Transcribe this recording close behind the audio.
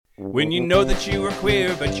When you know that you are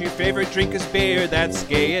queer, but your favorite drink is beer, that's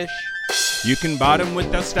gayish. You can bottom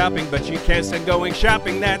without stopping, but you can't stand going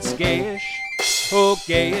shopping, that's gayish. Oh,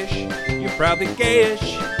 gayish, you're probably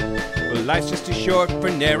gayish. Well, life's just too short for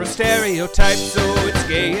narrow stereotypes, so it's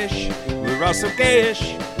gayish. We're also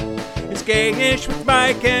gayish. It's Gayish with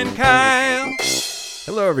Mike and Kyle.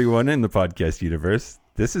 Hello, everyone in the podcast universe.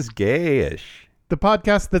 This is Gayish. The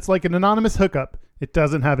podcast that's like an anonymous hookup. It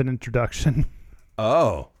doesn't have an introduction.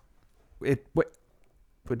 Oh. It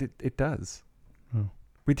does. Oh.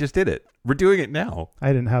 We just did it. We're doing it now. I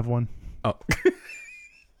didn't have one. Oh.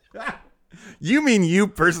 You mean you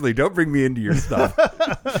personally. Don't bring me into your stuff.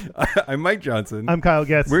 I'm Mike Johnson. I'm Kyle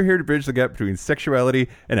Getz. We're here to bridge the gap between sexuality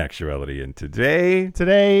and actuality. And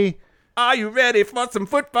today... Are you ready for some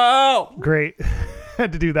football? Great.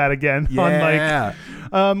 Had to do that again on Mike.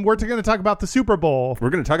 We're going to talk about the Super Bowl.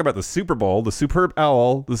 We're going to talk about the Super Bowl, the superb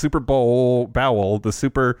owl, the Super Bowl bowel, the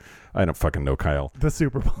super... I don't fucking know, Kyle. The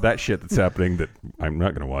Super Bowl. That shit that's happening that I'm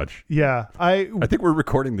not going to watch. Yeah. I think we're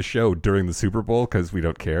recording the show during the Super Bowl because we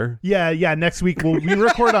don't care. Yeah. Next week, we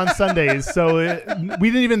record on Sundays. So we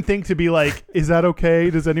didn't even think to be like, is that okay?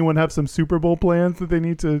 Does anyone have some Super Bowl plans that they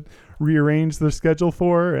need to rearrange their schedule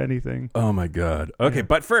for or anything? Oh, my God. Okay, yeah.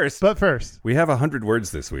 But first, we have 100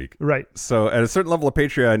 words this week. Right. So at a certain level of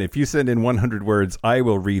Patreon, if you send in 100 words, I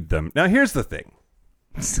will read them. Now, here's the thing.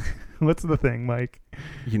 What's the thing, Mike?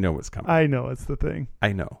 You know what's coming. I know it's the thing.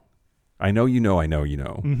 I know you know.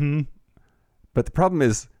 Mm-hmm. But the problem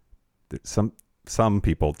is that some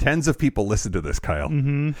people, tens of people listen to this, Kyle.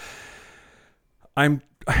 Mm-hmm.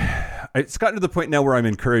 It's gotten to the point now where I'm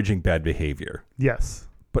encouraging bad behavior. Yes.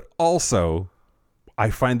 But also, I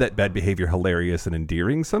find that bad behavior hilarious and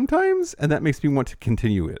endearing sometimes, and that makes me want to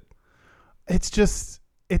continue it.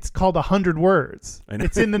 It's called 100 words.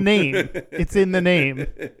 It's in the name. It's in the name.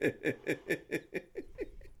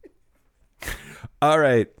 All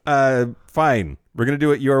right. Fine. We're going to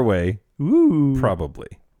do it your way. Ooh. Probably.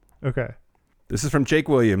 Okay. This is from Jake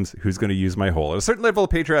Williams, who's going to use my hole. At a certain level of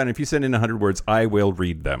Patreon, if you send in 100 words, I will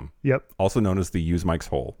read them. Yep. Also known as the Use Mike's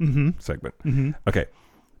Hole segment. Mm-hmm. Okay.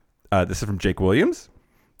 This is from Jake Williams.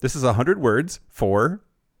 This is 100 words for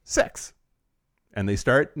sex. And they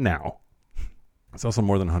start now. It's also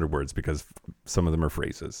more than 100 words because some of them are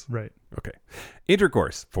phrases. Right. Okay.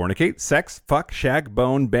 Intercourse, fornicate, sex, fuck, shag,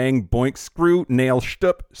 bone, bang, boink, screw, nail,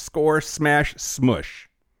 shtup, score, smash, smush.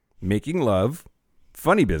 Making love,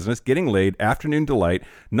 funny business, getting laid, afternoon delight,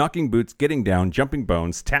 knocking boots, getting down, jumping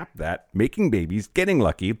bones, tap that, making babies, getting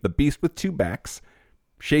lucky, the beast with two backs,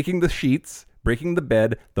 shaking the sheets, breaking the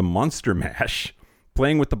bed, the monster mash,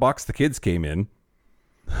 playing with the box the kids came in,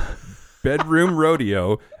 bedroom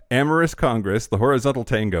rodeo, amorous congress, the horizontal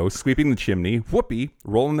tango, sweeping the chimney, whoopee,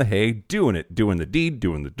 rolling the hay, doing it, doing the deed,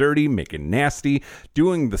 doing the dirty, making nasty,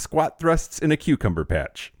 doing the squat thrusts in a cucumber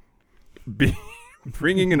patch,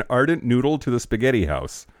 bringing an ardent noodle to the spaghetti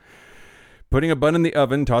house, putting a bun in the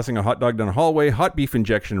oven, tossing a hot dog down a hallway, hot beef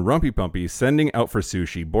injection, rumpy pumpy, sending out for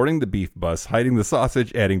sushi, boarding the beef bus, hiding the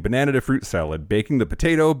sausage, adding banana to fruit salad, baking the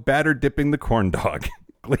potato, batter dipping the corn dog.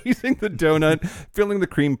 Glazing the donut, filling the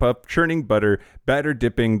cream puff, churning butter, batter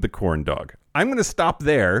dipping the corn dog. I'm going to stop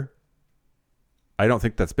there. I don't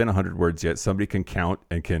think that's been 100 words yet. Somebody can count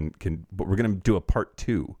and can but we're going to do a part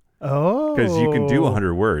 2. Oh. Because you can do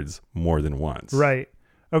 100 words more than once. Right.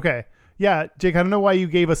 Okay. Yeah, Jake, I don't know why you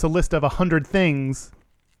gave us a list of 100 things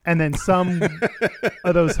and then some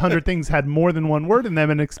of those 100 things had more than one word in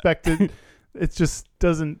them and expected it just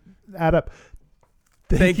doesn't add up.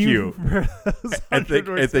 Thank you. And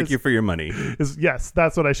thank you for your money. Yes,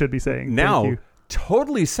 that's what I should be saying. Now,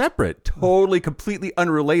 totally separate, totally completely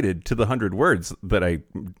unrelated to the 100 words that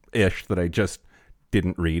I just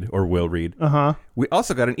didn't read or will read. Uh-huh. We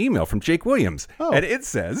also got an email from Jake Williams. Oh. And it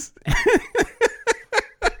says...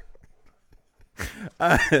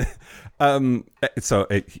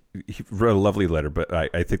 he wrote a lovely letter, but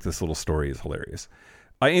I think this little story is hilarious.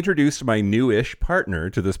 I introduced my new-ish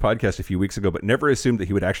partner to this podcast a few weeks ago, but never assumed that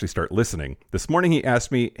he would actually start listening. This morning he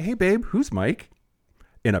asked me, "Hey babe, who's Mike?"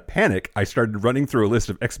 In a panic, I started running through a list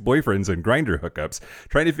of ex-boyfriends and Grindr hookups,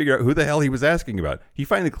 trying to figure out who the hell he was asking about. He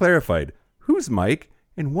finally clarified, "Who's Mike?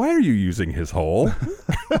 And why are you using his hole?"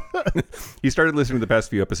 He started listening to the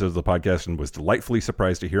past few episodes of the podcast and was delightfully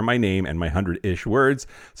surprised to hear my name and my 100-ish words.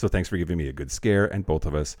 So thanks for giving me a good scare and both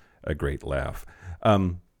of us a great laugh.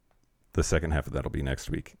 The second half of that will be next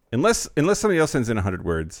week. Unless somebody else sends in 100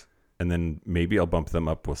 words, and then maybe I'll bump them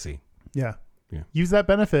up. We'll see. Yeah. Use that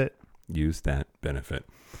benefit.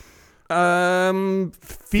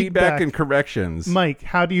 Feedback and corrections. Mike,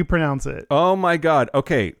 how do you pronounce it? Oh, my God.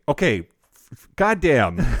 Okay.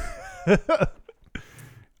 Goddamn.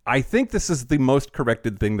 I think this is the most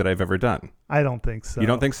corrected thing that I've ever done. I don't think so. You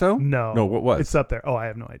don't think so? No. No, what was? It's up there. Oh, I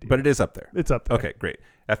have no idea. But it is up there. It's up there. Okay, great.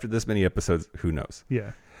 After this many episodes, who knows?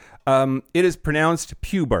 Yeah. It is pronounced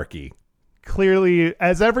pubarchy. Clearly,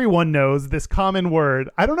 as everyone knows, this common word.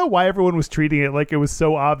 I don't know why everyone was treating it like it was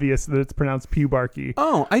so obvious that it's pronounced pubarchy.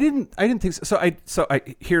 Oh, I didn't think so. I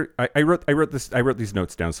wrote these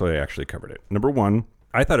notes down so I actually covered it. Number one,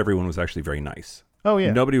 I thought everyone was actually very nice. Oh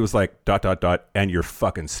yeah. Nobody was like ... and you're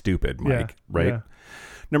fucking stupid, Mike, right? Yeah.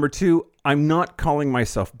 Number two, I'm not calling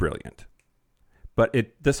myself brilliant. But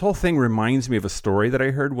this whole thing reminds me of a story that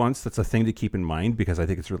I heard once that's a thing to keep in mind because I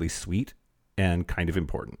think it's really sweet and kind of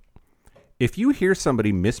important. If you hear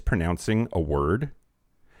somebody mispronouncing a word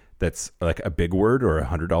that's like a big word or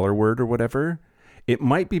 $100 word or whatever, it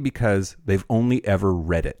might be because they've only ever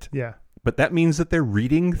read it. Yeah. But that means that they're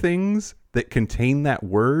reading things that contain that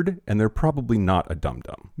word, and they're probably not a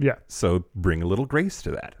dum-dum. Yeah. So bring a little grace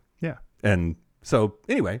to that. Yeah. And so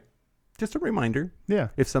anyway, just a reminder. Yeah.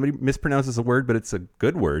 If somebody mispronounces a word, but it's a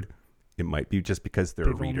good word, it might be just because they're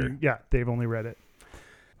a reader. They've only read it.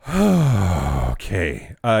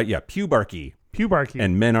 Okay. Pubarchy. Pubarchy.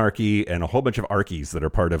 And menarchy and a whole bunch of archies that are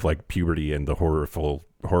part of like puberty and the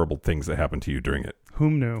horrible things that happen to you during it.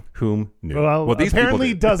 Whom knew? Well, these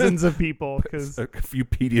apparently people dozens of people. Because a few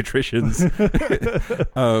pediatricians.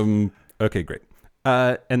 Okay, great.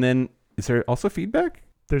 And then is there also feedback?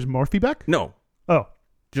 There's more feedback? No. Oh.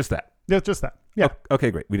 Just that. Yeah, just that. Yeah. Okay,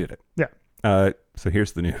 great. We did it. Yeah. So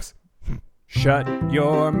here's the news. Shut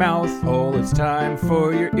your mouth hole, it's time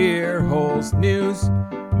for your ear holes. News.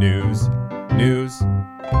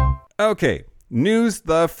 Okay, news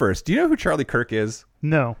the first. Do you know who Charlie Kirk is?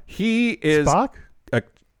 No. He is... Spock?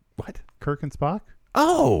 What? Kirk and Spock?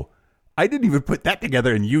 Oh, I didn't even put that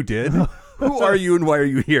together and you did. Who are you and why are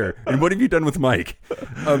you here? And what have you done with Mike?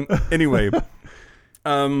 Anyway,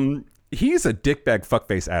 he's a dickbag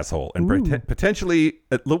fuckface asshole and potentially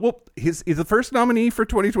he's the first nominee for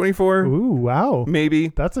 2024. Ooh, wow. Maybe.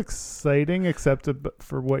 That's exciting, except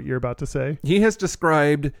for what you're about to say. He has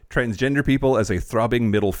described transgender people as a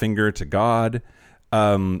throbbing middle finger to God,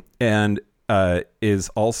 and is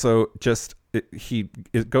also just...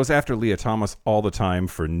 It goes after Leah Thomas all the time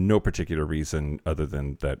for no particular reason other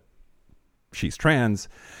than that she's trans.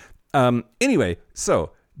 Anyway,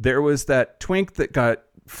 so there was that twink that got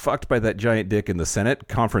fucked by that giant dick in the Senate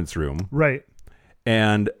conference room. Right.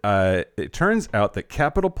 And it turns out that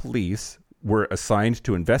Capitol Police were assigned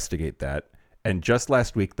to investigate that. And just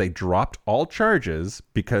last week, they dropped all charges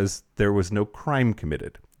because there was no crime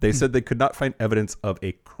committed. They said they could not find evidence of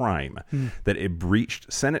a crime, that it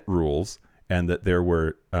breached Senate rules, and that there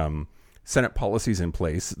were Senate policies in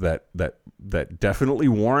place that definitely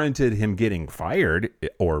warranted him getting fired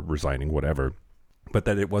or resigning, whatever, but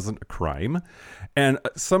that it wasn't a crime. And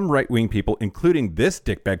some right-wing people, including this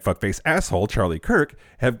dickbag fuckface asshole, Charlie Kirk,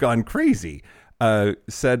 have gone crazy.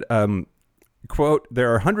 Said, quote,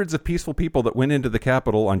 there are hundreds of peaceful people that went into the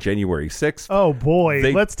Capitol on January 6th. Oh,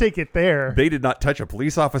 boy. Let's take it there. They did not touch a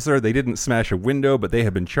police officer. They didn't smash a window, but they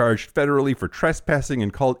have been charged federally for trespassing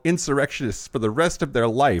and called insurrectionists for the rest of their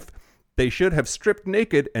life. They should have stripped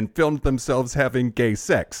naked and filmed themselves having gay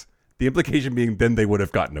sex. The implication being then they would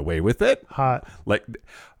have gotten away with it. Hot. Like,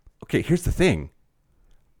 okay, here's the thing.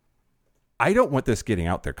 I don't want this getting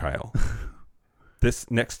out there, Kyle. This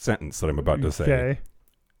next sentence that I'm about to say. Okay.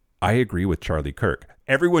 I agree with Charlie Kirk.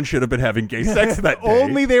 Everyone should have been having gay sex that day.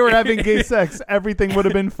 Only they were having gay sex. Everything would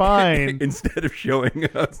have been fine. Instead of showing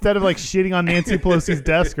up. Instead of like shitting on Nancy Pelosi's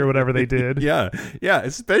desk or whatever they did. Yeah.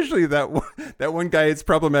 Especially that one guy it's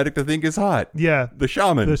problematic to think is hot. Yeah. The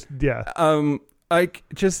shaman.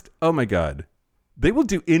 Oh my God. They will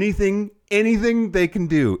do anything they can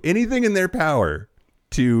do, anything in their power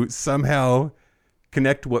to somehow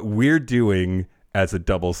connect what we're doing as a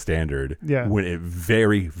double standard, when it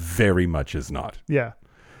very, very much is not. Yeah.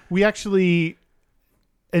 We actually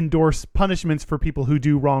endorse punishments for people who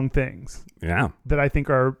do wrong things. Yeah. That I think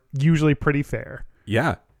are usually pretty fair.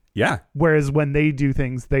 Yeah. Yeah. Whereas when they do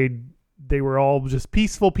things, they were all just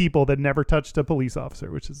peaceful people that never touched a police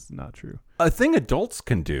officer, which is not true. A thing adults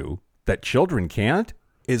can do that children can't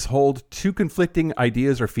is hold two conflicting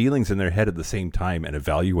ideas or feelings in their head at the same time and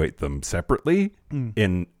evaluate them separately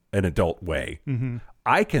in an adult way. Mm-hmm.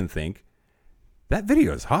 I can think that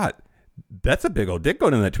video is hot. That's a big old dick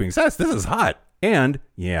going in that twink's ass. This is hot. And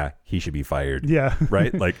yeah, he should be fired. Yeah.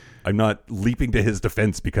 Right? Like, I'm not leaping to his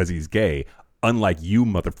defense because he's gay, unlike you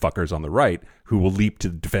motherfuckers on the right who will leap to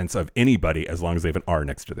the defense of anybody as long as they have an R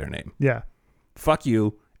next to their name. Yeah. Fuck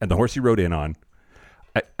you and the horse you rode in on.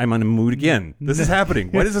 I'm on a mood again. This is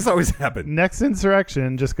happening. Why does this always happen? Next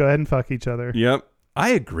insurrection, just go ahead and fuck each other. Yep. I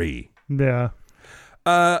agree. Yeah.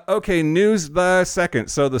 Okay, news the second.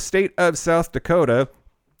 So the state of South Dakota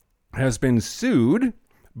has been sued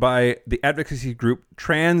by the advocacy group,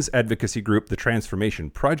 trans advocacy group, the Transformation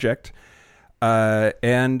Project.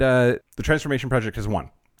 And the Transformation Project has won.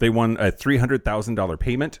 They won a $300,000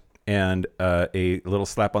 payment and a little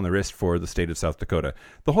slap on the wrist for the state of South Dakota.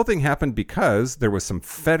 The whole thing happened because there was some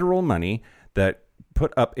federal money that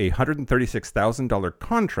put up a $136,000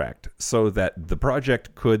 contract so that the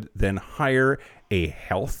project could then hire a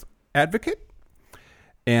health advocate.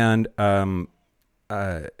 And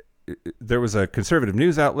there was a conservative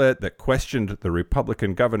news outlet that questioned the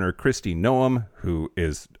Republican governor, Kristi Noem, who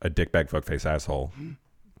is a dickbag fuckface asshole.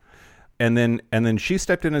 And then she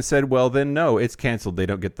stepped in and said, well, then no, it's canceled. They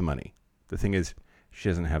don't get the money. The thing is, she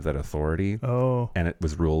doesn't have that authority. Oh. And it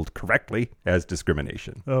was ruled correctly as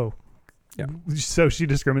discrimination. Oh. Yeah. So she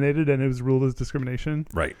discriminated and it was ruled as discrimination?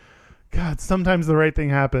 Right. God, sometimes the right thing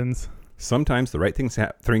happens. Sometimes the right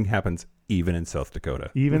thing happens even in South Dakota.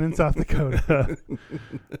 Even in South Dakota.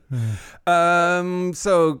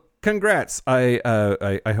 So congrats.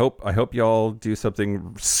 I hope y'all do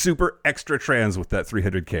something super extra trans with that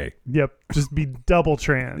 $300K. Yep. Just be double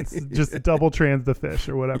trans. Just double trans the fish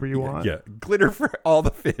or whatever you want. Yeah. Glitter for all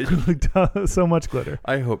the fish. So much glitter.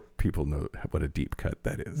 I hope people know what a deep cut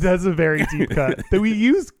that is. That's a very deep cut that we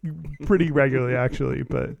use pretty regularly, actually.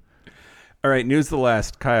 But all right. News the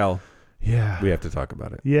last. Kyle. Yeah. We have to talk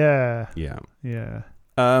about it. Yeah. Yeah. Yeah.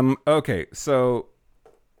 Okay. So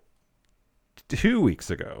 2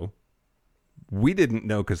 weeks ago, we didn't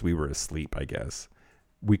know because we were asleep, I guess.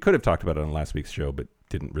 We could have talked about it on last week's show, but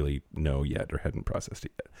didn't really know yet or hadn't processed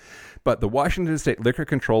it yet. But the Washington State Liquor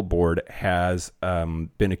Control Board has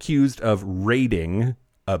been accused of raiding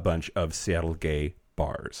a bunch of Seattle gay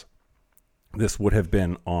bars. This would have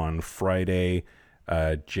been on Friday,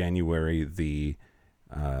 January the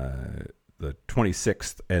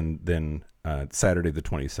 26th, and then Saturday the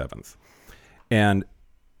 27th. And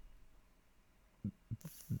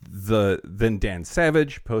then Dan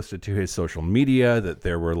Savage posted to his social media that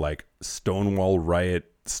there were like Stonewall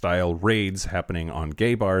riot style raids happening on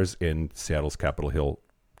gay bars in Seattle's Capitol Hill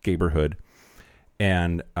neighborhood,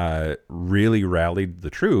 and really rallied the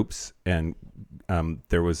troops. And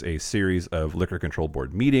there was a series of Liquor Control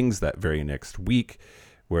Board meetings that very next week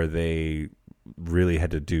where they really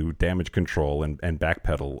had to do damage control and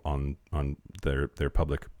backpedal on their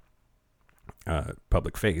public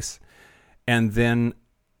face. And then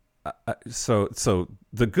so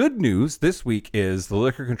the good news this week is the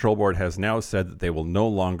Liquor Control Board has now said that they will no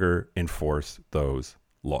longer enforce those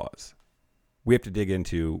laws. We have to dig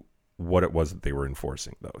into what it was that they were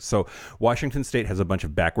enforcing, though. So Washington State has a bunch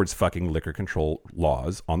of backwards fucking liquor control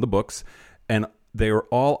laws on the books, and they were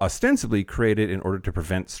all ostensibly created in order to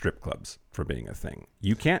prevent strip clubs from being a thing.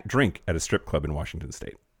 You can't drink at a strip club in Washington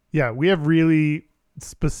State. Yeah, we have really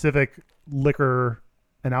specific liquor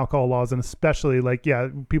and alcohol laws, and especially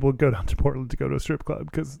people go down to Portland to go to a strip club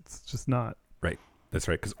because it's just not. Right. That's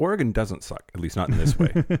right. Because Oregon doesn't suck, at least not in this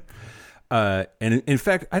way. And in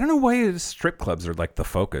fact, I don't know why strip clubs are like the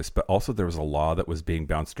focus, but also there was a law that was being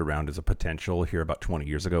bounced around as a potential here about 20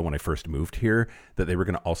 years ago when I first moved here, that they were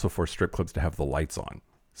going to also force strip clubs to have the lights on.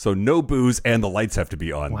 So no booze and the lights have to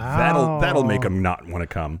be on. Wow. That'll make them not want to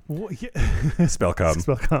come. Well, yeah. Spell come.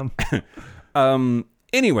 Spell come.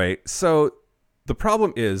 Anyway, so the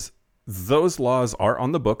problem is those laws are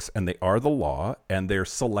on the books and they are the law and they're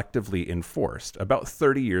selectively enforced. About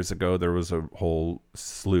 30 years ago, there was a whole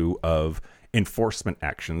slew of enforcement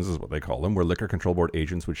actions, is what they call them, where Liquor Control Board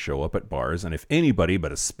agents would show up at bars. And if anybody,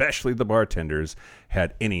 but especially the bartenders,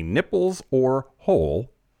 had any nipples or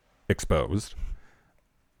hole exposed,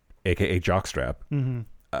 aka jockstrap,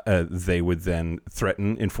 they would then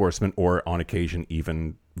threaten enforcement or on occasion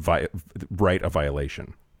even write a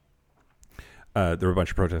violation. There were a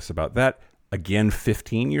bunch of protests about that. Again,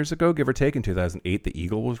 15 years ago, give or take, in 2008, the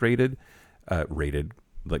Eagle was raided.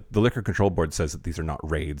 Like the Liquor Control Board says that these are not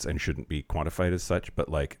raids and shouldn't be quantified as such. But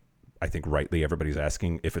like, I think rightly everybody's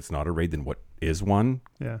asking, if it's not a raid, then what is one?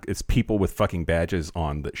 Yeah. It's people with fucking badges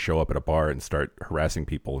on that show up at a bar and start harassing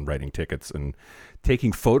people and writing tickets and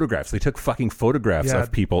taking photographs. They took fucking photographs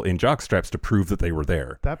of people in jockstraps to prove that they were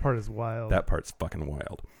there. That part is wild. That part's fucking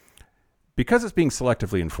wild. Because it's being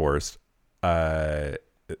selectively enforced,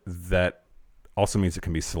 that also means it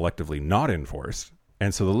can be selectively not enforced.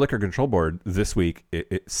 And so the Liquor Control Board this week,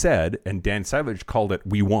 it said, and Dan Savage called it,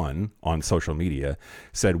 we won on social media,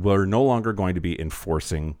 said we're no longer going to be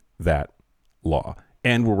enforcing that law.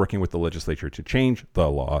 And we're working with the legislature to change the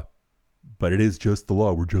law, but it is just the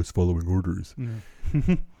law. We're just following orders.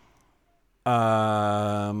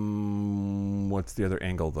 What's the other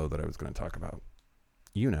angle though that I was going to talk about?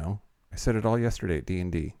 I said it all yesterday at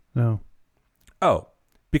D&D. No. Oh,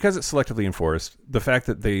 because it's selectively enforced, the fact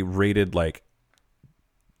that they rated like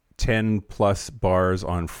 10 plus bars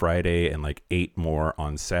on Friday and like 8 more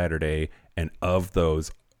on Saturday, and of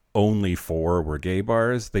those only 4 were gay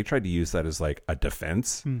bars, they tried to use that as like a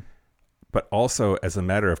defense. But also as a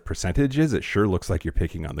matter of percentages, it sure looks like you're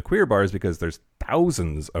picking on the queer bars, because there's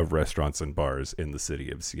thousands of restaurants and bars in the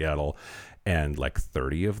city of Seattle, and like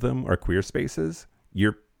 30 of them are queer spaces.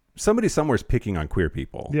 Somebody somewhere's picking on queer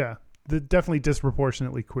people. Yeah. Definitely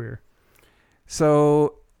disproportionately queer.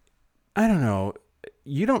 So I don't know.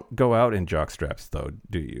 You don't go out in jock straps though,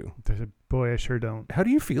 do you? Boy, I sure don't. How do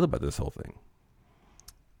you feel about this whole thing?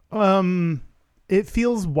 It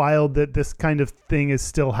feels wild that this kind of thing is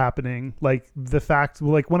still happening. Like the fact,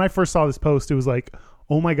 like when I first saw this post, it was like,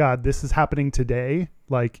 oh my God, this is happening today.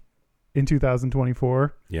 Like in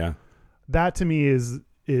 2024. Yeah. That to me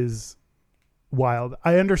is wild.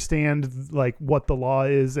 I understand like what the law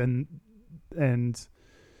is and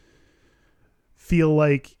feel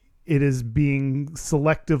like it is being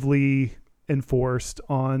selectively enforced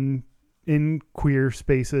in queer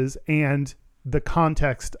spaces, and the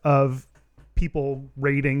context of people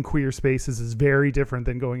rating queer spaces is very different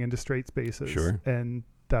than going into straight spaces. Sure. And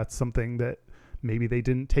that's something that maybe they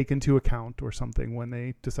didn't take into account or something when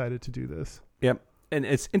they decided to do this. Yep. And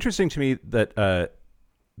it's interesting to me that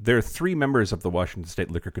there are 3 members of the Washington State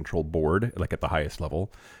Liquor Control Board, like at the highest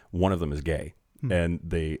level. One of them is gay. And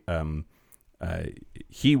they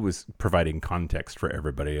he was providing context for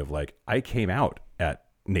everybody of like, I came out at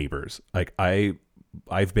Neighbors. Like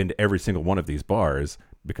I've been to every single one of these bars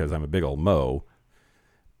because I'm a big old mo.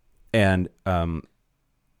 And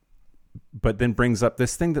but then brings up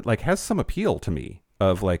this thing that like has some appeal to me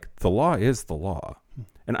of like, the law is the law.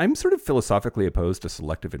 And I'm sort of philosophically opposed to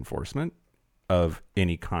selective enforcement of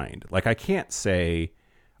any kind. Like I can't say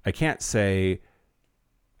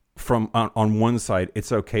from on one side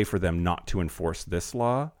it's okay for them not to enforce this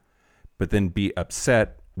law, but then be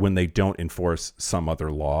upset when they don't enforce some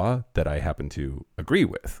other law that I happen to agree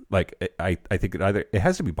with. Like I think it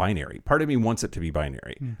has to be binary. Part of me wants it to be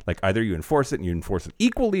binary. Like either you enforce it and you enforce it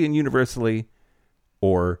equally and universally,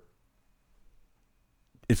 or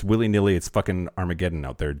it's willy-nilly, it's fucking Armageddon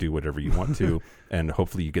out there, do whatever you want to, and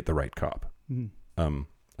hopefully you get the right cop. I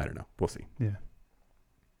don't know. We'll see. Yeah.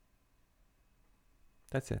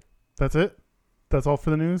 That's it. That's it? That's all for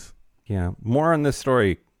the news? Yeah. More on this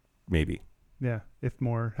story, maybe. Yeah, if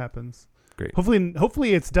more happens. Great.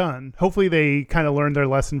 Hopefully it's done. Hopefully they kind of learned their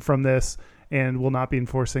lesson from this and will not be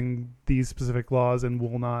enforcing these specific laws and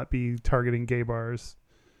will not be targeting gay bars.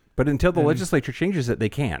 But until the legislature changes it, they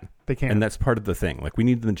can. They can. And that's part of the thing. Like, we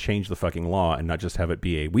need them to change the fucking law and not just have it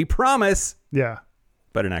be we promise. Yeah.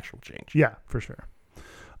 But an actual change. Yeah, for sure.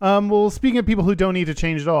 Well, speaking of people who don't need to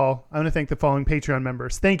change at all, I'm going to thank the following Patreon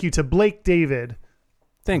members. Thank you to Blake David.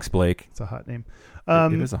 Thanks, Blake. It's a hot name.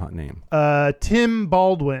 It is a hot name. Tim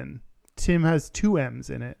Baldwin. Tim has 2 M's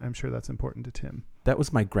in it. I'm sure that's important to Tim. That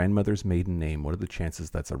was my grandmother's maiden name. What are the chances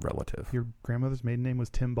that's a relative? Your grandmother's maiden name was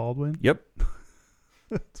Tim Baldwin? Yep.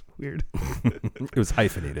 That's weird. It was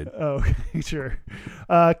hyphenated. Oh, okay, sure.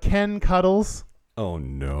 Ken Cuddles. Oh,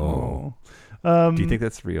 no. Do you think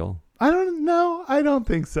that's real? I don't know. I don't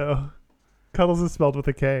think so. Cuddles is spelled with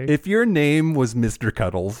a K. If your name was Mr.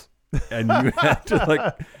 Cuddles and you had to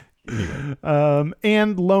like... Anyway.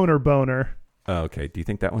 And Loner Boner. Oh, okay. Do you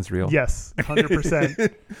think that one's real? Yes,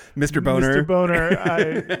 100%. Mr. Boner. Mr.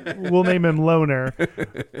 Boner. We'll name him Loner.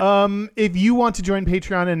 If you want to join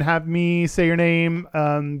Patreon and have me say your name,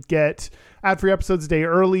 get ad-free episodes a day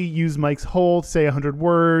early, use Mike's Hole, say 100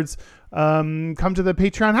 words, come to the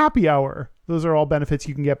Patreon happy hour. Those are all benefits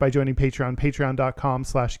you can get by joining Patreon,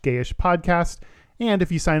 patreon.com/Gayish podcast. And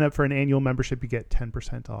if you sign up for an annual membership, you get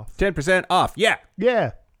 10% off. 10% off. Yeah.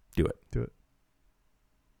 Yeah. Do it. Do it.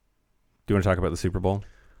 Do you want to talk about the Super Bowl?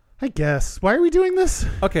 I guess. Why are we doing this?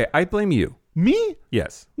 Okay, I blame you. Me?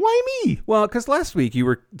 Yes. Why me? Well, because last week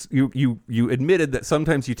you admitted that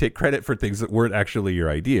sometimes you take credit for things that weren't actually your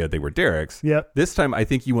idea. They were Derek's. Yep. This time I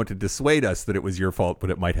think you want to dissuade us that it was your fault,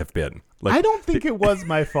 but it might have been. Like, I don't think it was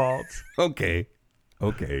my fault. Okay.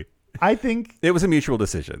 I think it was a mutual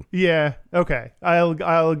decision. Yeah. Okay.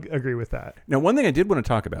 I'll agree with that. Now, one thing I did want to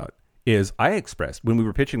talk about is I expressed when we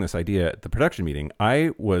were pitching this idea at the production meeting, I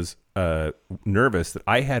was nervous that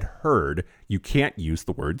I had heard you can't use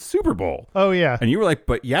the word Super Bowl. Oh, yeah. And you were like,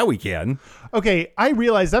 but yeah, we can. Okay. I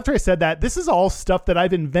realized after I said that, this is all stuff that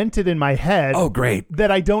I've invented in my head. Oh, great. That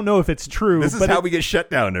I don't know if it's true. This is how we get shut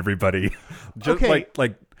down, everybody. Just okay.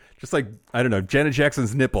 like Just like, I don't know, Janet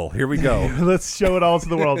Jackson's nipple. Here we go. Let's show it all to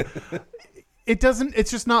the world.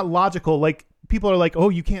 It's just not logical. Like, people are like, oh,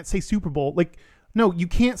 you can't say Super Bowl. Like, no, you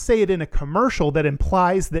can't say it in a commercial that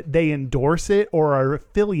implies that they endorse it or are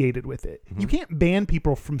affiliated with it. You can't ban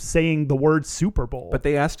people from saying the word Super Bowl. But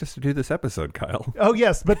they asked us to do this episode, Kyle. Oh,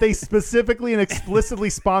 yes, but they specifically and explicitly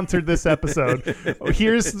sponsored this episode.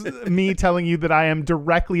 Here's me telling you that I am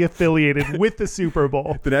directly affiliated with the Super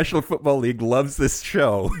Bowl. The National Football League loves this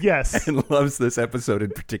show. Yes. And loves this episode in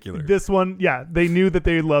particular. This one, yeah, they knew that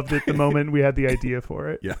they loved it the moment we had the idea for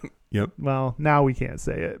it. Yeah. Yep. Well, now we can't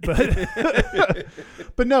say it, but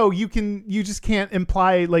but no, you just can't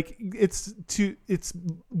imply like it's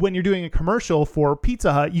when you're doing a commercial for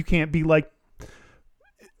Pizza Hut, you can't be like,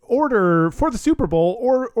 order for the Super Bowl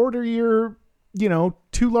or order your, 2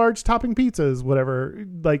 large topping pizzas, whatever.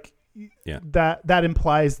 Like, yeah, that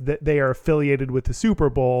implies that they are affiliated with the Super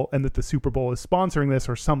Bowl and that the Super Bowl is sponsoring this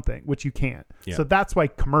or something, which you can't. Yeah. So that's why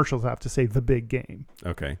commercials have to say the big game.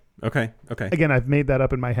 Okay. Again, I've made that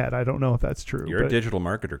up in my head. I don't know if that's true. You're a digital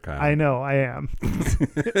marketer, Kyle. I know, I am.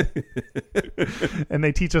 And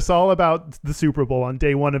they teach us all about the Super Bowl on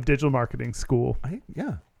day 1 of digital marketing school.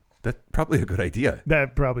 Yeah, that's probably a good idea.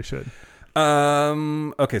 That probably should.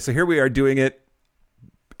 Okay, so here we are doing it,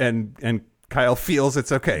 and Kyle feels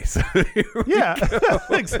it's okay. So yeah,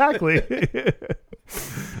 exactly.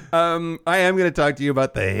 I am going to talk to you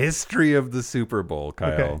about the history of the Super Bowl,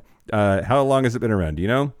 Kyle. Okay. How long has it been around? Do you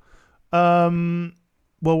know? Well,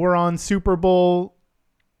 we're on Super Bowl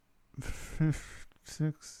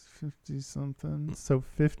 50 something. So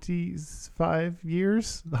 55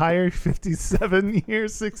 years, higher 57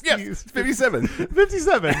 years, 60. Yes, 57.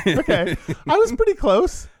 57. Okay. I was pretty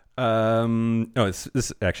close. No,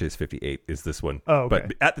 this actually is 58 is this one. Oh, okay.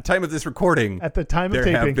 But at the time of this recording, at the time of there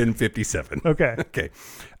taping, have been 57. Okay. Okay.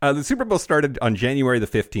 The Super Bowl started on January the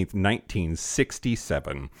 15th,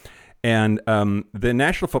 1967. And the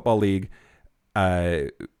National Football League had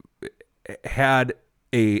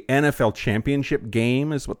a NFL championship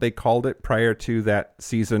game, is what they called it, prior to that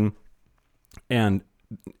season. And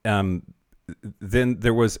then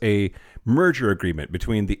there was a merger agreement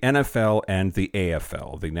between the NFL and the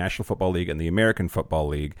AFL, the National Football League and the American Football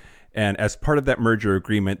League. And as part of that merger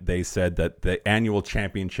agreement, they said that the annual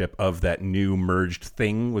championship of that new merged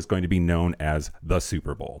thing was going to be known as the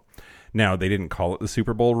Super Bowl. Now, they didn't call it the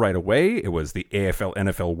Super Bowl right away. It was the AFL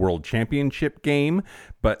NFL World Championship game,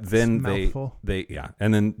 but then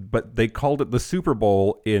but they called it the Super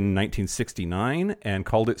Bowl in 1969 and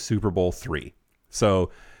called it Super Bowl III.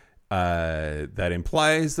 So that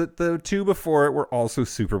implies that the 2 before it were also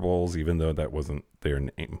Super Bowls, even though that wasn't their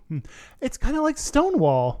name. It's kind of like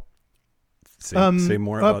Stonewall. Say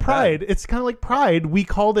more about Pride. that. It's kind of like Pride. We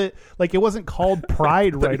called it, like, it wasn't called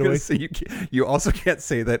Pride right away. You also can't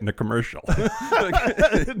say that in a commercial.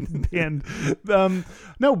 And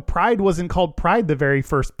no, Pride wasn't called Pride the very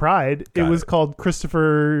first Pride. It was called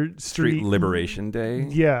Christopher Street Liberation Day.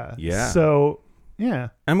 Yeah. Yeah. So, yeah.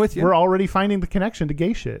 I'm with you. We're already finding the connection to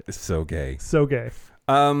gay shit. It's so gay. So gay.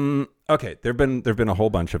 Okay, there've been a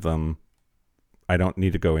whole bunch of them. I don't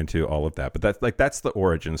need to go into all of that, but that's the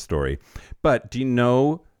origin story. But do you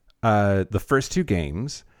know the first 2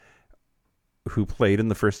 games? Who played in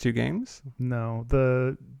the first 2 games? No,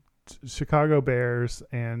 the Chicago Bears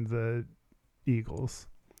and the Eagles.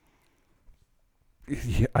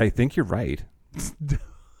 Yeah, I think you're right.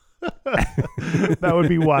 That would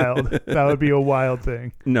be wild. That would be a wild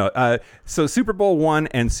thing. No. So Super Bowl I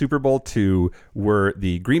and Super Bowl II were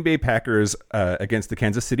the Green Bay Packers against the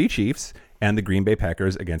Kansas City Chiefs and the Green Bay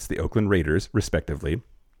Packers against the Oakland Raiders, respectively.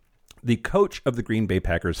 The coach of the Green Bay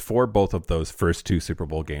Packers for both of those first 2 Super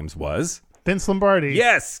Bowl games was Vince Lombardi.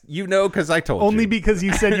 Yes, because I told you. Only because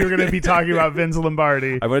you said you were going to be talking about Vince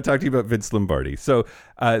Lombardi. I want to talk to you about Vince Lombardi. So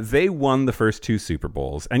they won the first 2 Super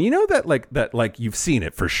Bowls. And you know that you've seen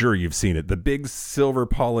it, for sure you've seen it. The big silver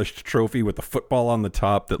polished trophy with the football on the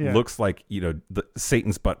top that looks like,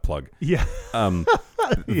 Satan's butt plug. Yeah.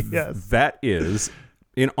 Yes. That is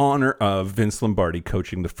in honor of Vince Lombardi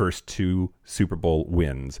coaching the first 2 Super Bowl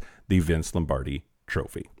wins, the Vince Lombardi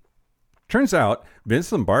trophy. Turns out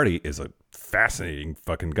Vince Lombardi is a fascinating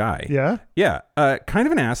fucking guy. Yeah? Yeah. Kind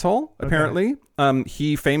of an asshole, apparently. Okay.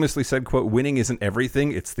 He famously said, quote, "Winning isn't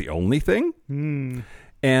everything, it's the only thing."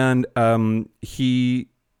 And he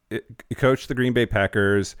coached the Green Bay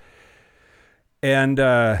Packers. And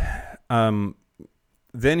then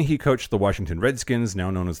he coached the Washington Redskins,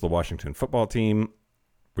 now known as the Washington Football Team,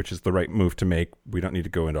 which is the right move to make. We don't need to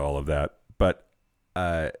go into all of that. But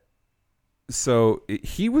so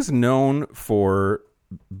he was known for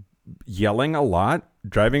yelling a lot,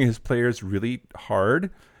 driving his players really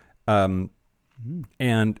hard. And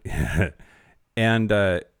and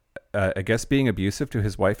I guess being abusive to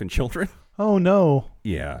his wife and children. Oh no.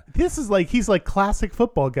 Yeah. This is like, he's like classic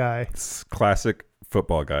football guy. It's classic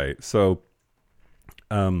football guy. So,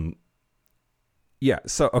 yeah.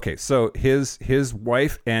 So, okay. So his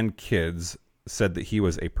wife and kids said that he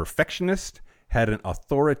was a perfectionist, had an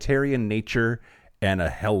authoritarian nature, and a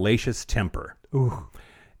hellacious temper. Ooh.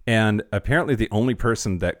 And apparently the only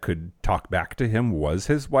person that could talk back to him was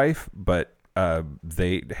his wife, but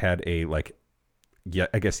they had a, like,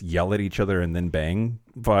 I guess, yell at each other and then bang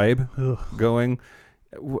vibe going.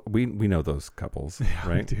 We know those couples, Yeah,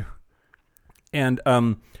 right? We do. And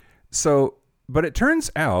but it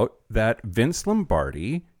turns out that Vince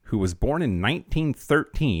Lombardi, who was born in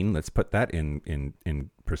 1913, let's put that in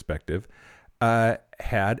perspective,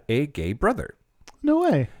 had a gay brother. No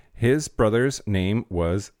way. His brother's name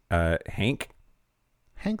was Hank.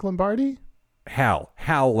 Hank Lombardi? Hal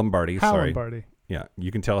Lombardi. Hal Sorry. Lombardi. Yeah,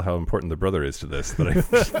 you can tell how important the brother is to this, that I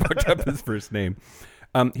fucked up his first name.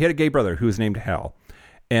 He had a gay brother who was named Hal.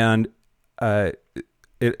 And it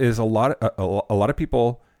is a lot of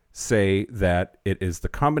people say that it is the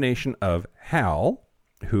combination of Hal,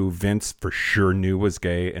 who Vince for sure knew was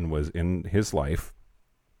gay and was in his life,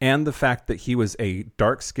 and the fact that he was a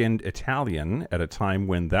dark-skinned Italian at a time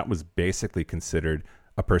when that was basically considered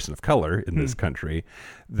a person of color in this country,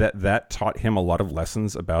 that taught him a lot of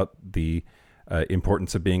lessons about the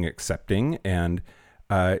importance of being accepting. And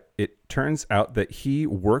it turns out that he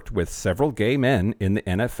worked with several gay men in the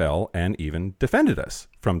NFL and even defended us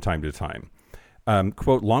from time to time.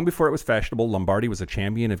 Quote, long before it was fashionable, Lombardi was a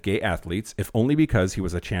champion of gay athletes, if only because he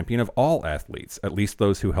was a champion of all athletes, at least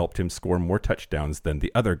those who helped him score more touchdowns than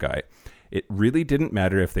the other guy. It really didn't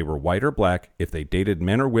matter if they were white or black, if they dated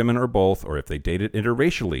men or women or both, or if they dated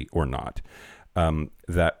interracially or not.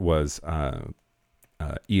 That was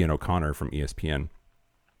Ian O'Connor from ESPN.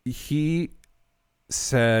 He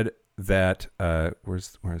said that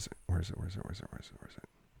where's it?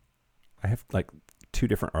 I have like two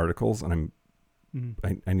different articles, and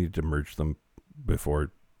I need to merge them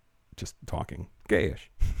before just talking. Gayish.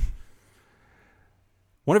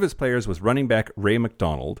 One of his players was running back Ray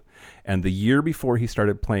McDonald, and the year before he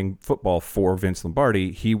started playing football for Vince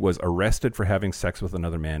Lombardi, he was arrested for having sex with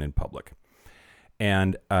another man in public.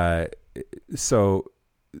 And so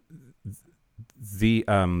the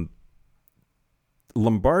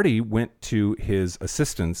Lombardi went to his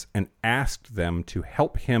assistants and asked them to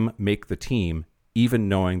help him make the team, even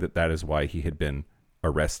knowing that is why he had been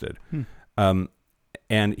arrested.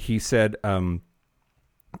 And he said,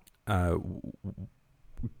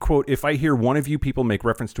 quote, if I hear one of you people make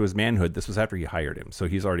reference to his manhood, this was after he hired him, so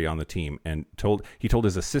he's already on the team, and he told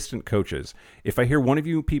his assistant coaches, if I hear one of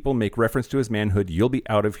you people make reference to his manhood, you'll be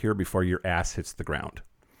out of here before your ass hits the ground.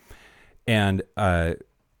 And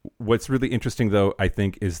what's really interesting, though, I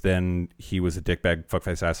think, is then he was a dickbag,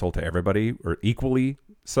 fuckface asshole to everybody, or equally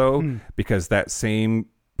so, because that same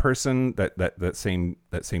person, that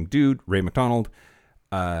same dude, Ray McDonald,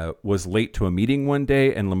 was late to a meeting one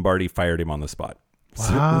day, and Lombardi fired him on the spot.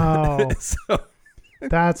 Wow. So,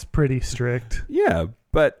 that's pretty strict. Yeah,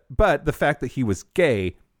 but the fact that he was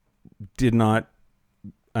gay did not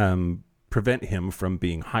prevent him from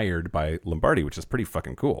being hired by Lombardi, which is pretty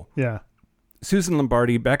fucking cool. Yeah. Susan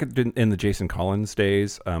Lombardi, back in the Jason Collins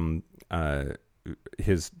days,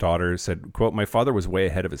 his daughter said, quote, my father was way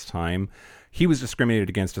ahead of his time. He was discriminated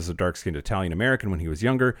against as a dark-skinned Italian American when he was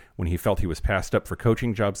younger, when he felt he was passed up for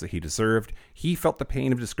coaching jobs that he deserved. He felt the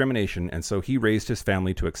pain of discrimination, and so he raised his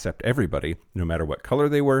family to accept everybody, no matter what color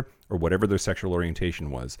they were or whatever their sexual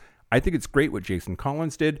orientation was. I think it's great what Jason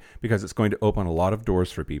Collins did because it's going to open a lot of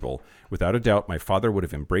doors for people. Without a doubt, my father would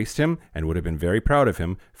have embraced him and would have been very proud of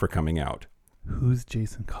him for coming out. Who's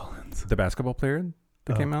Jason Collins? The basketball player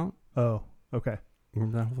that came out? Oh, okay.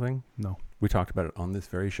 Remember that whole thing? No. We talked about it on this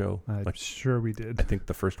very show. I'm sure we did. I think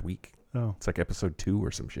the first week. Oh. It's like episode 2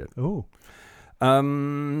 or some shit. Oh.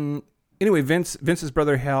 Anyway, Vince's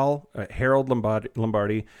brother Harold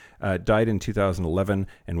Lombardi, died in 2011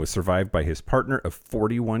 and was survived by his partner of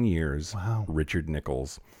 41 years, wow, Richard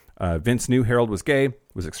Nichols. Vince knew Harold was gay,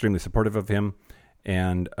 was extremely supportive of him,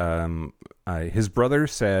 and his brother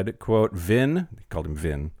said, quote, he called him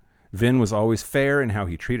Vin. Vin was always fair in how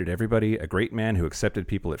he treated everybody, a great man who accepted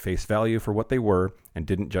people at face value for what they were and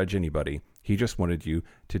didn't judge anybody. He just wanted you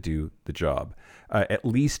to do the job. At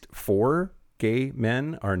least 4 gay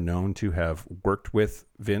men are known to have worked with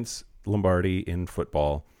Vince Lombardi in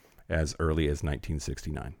football as early as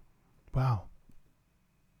 1969. Wow.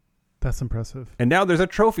 That's impressive. And now there's a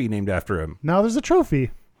trophy named after him. Now there's a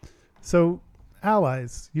trophy. So,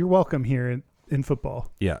 allies, you're welcome here in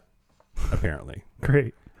football. Yeah. apparently.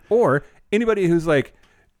 Great. Or anybody who's like,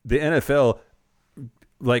 the NFL,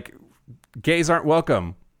 like, gays aren't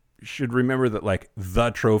welcome, should remember that, like, the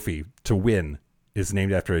trophy to win is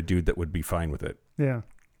named after a dude that would be fine with it. Yeah.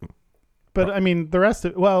 But, I mean, the rest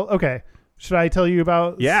of... Well, okay. Should I tell you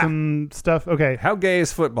about some stuff? Okay. How gay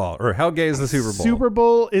is football? Or how gay is the Super Bowl? Super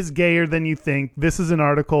Bowl is gayer than you think. This is an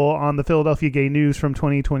article on the Philadelphia Gay News from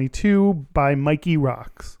 2022 by Mikey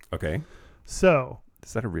Rocks. Okay. So...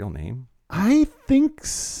 Is that a real name? I think...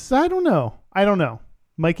 I don't know.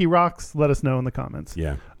 Mikey Rocks, let us know in the comments.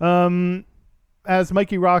 Yeah. As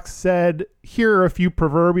Mikey Rocks said, here are a few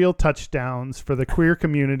proverbial touchdowns for the queer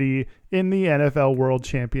community in the NFL World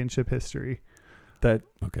Championship history.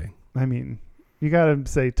 Okay. I mean, you got to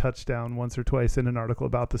say touchdown once or twice in an article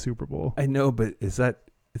about the Super Bowl. I know, but is that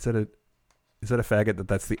a faggot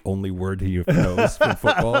that's the only word he knows from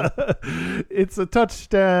football? It's a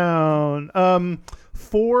touchdown.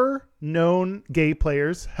 4 known gay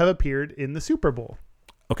players have appeared in the Super Bowl.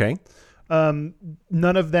 Okay.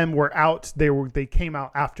 None of them were out. They came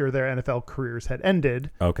out after their NFL careers had ended.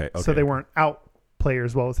 Okay. So they weren't out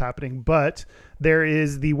players while it was happening. But there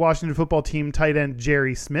is the Washington football team tight end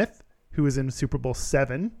Jerry Smith, who was in Super Bowl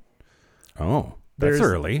 7. Oh, that's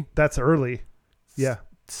early. That's early. Yeah.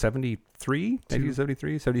 73? Maybe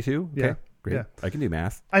 73? 72? Okay. Yeah. Great. Yeah. I can do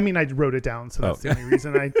math. I mean, I wrote it down, so that's the only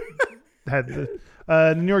reason I had the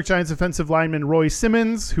New York Giants offensive lineman Roy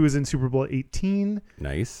Simmons, who was in Super Bowl 18.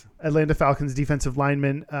 Nice. Atlanta Falcons defensive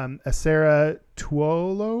lineman Asera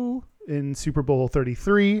Tuolo in Super Bowl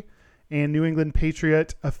 33. And New England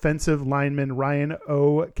Patriot offensive lineman Ryan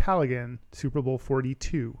O'Callaghan, Super Bowl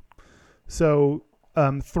 42. So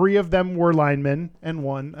 3 of them were linemen and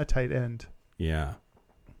 1 a tight end. Yeah.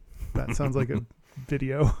 That sounds like a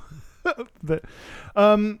video.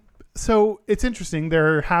 So it's interesting.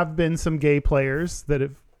 There have been some gay players that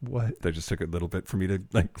have... What? That just took a little bit for me to,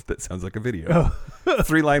 like, that sounds like a video.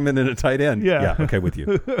 3 linemen and a tight end. Yeah. Okay, with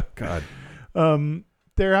you. God.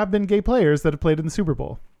 There have been gay players that have played in the Super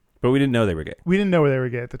Bowl. But we didn't know they were gay. We didn't know they were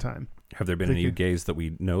gay at the time. Have there been any gays that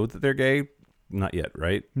we know that they're gay? Not yet,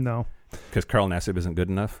 right? No. Because Carl Nassib isn't good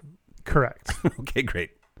enough? Correct. Okay,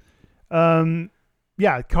 great.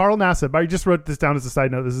 Yeah, Carl Nassib. I just wrote this down as a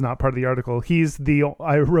side note. This is not part of the article.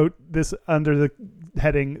 I wrote this under the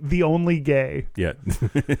heading, the only gay. Yeah.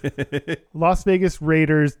 Las Vegas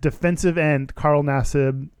Raiders defensive end Carl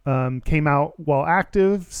Nassib came out while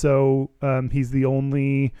active. So he's the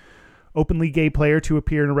only openly gay player to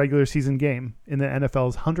appear in a regular season game in the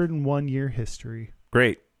NFL's 101-year history.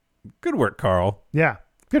 Great. Good work, Carl. Yeah.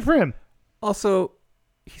 Good for him. Also,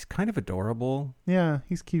 he's kind of adorable. Yeah,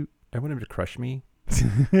 he's cute. I want him to crush me.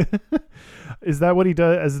 Is that what he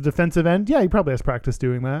does as a defensive end? Yeah, he probably has practice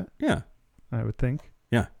doing that. Yeah. I would think.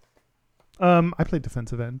 Yeah. I played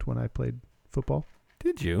defensive end when I played football.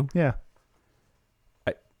 Did you? Yeah.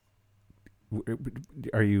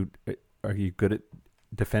 Are you good at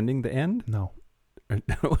defending the end? No.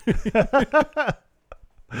 No.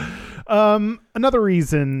 Another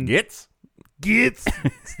reason. Gits.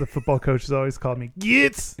 It's the football coach has always called me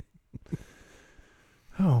Gits.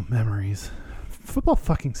 Oh, memories. Football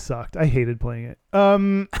fucking sucked. I hated playing it.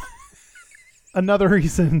 Another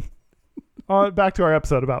reason. Back to our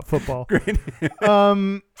episode about football. Great.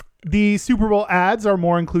 The Super Bowl ads are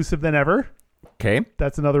more inclusive than ever. Okay.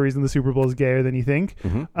 That's another reason the Super Bowl is gayer than you think.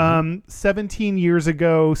 Mm-hmm. 17 years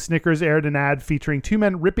ago, Snickers aired an ad featuring 2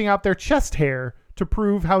 men ripping out their chest hair to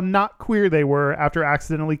prove how not queer they were after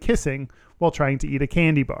accidentally kissing while trying to eat a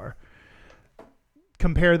candy bar.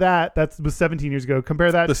 Compare that. That was 17 years ago.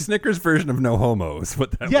 Compare that the to Snickers version of no homo is what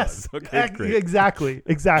that yes, was. Okay, great. Exactly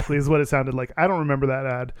is what it sounded like. I don't remember that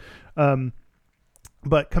ad.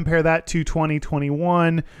 But compare that to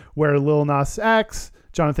 2021, where Lil Nas X,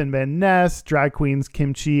 Jonathan Van Ness, drag queens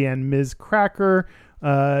Kimchi and Ms. Cracker,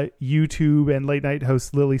 YouTube and late night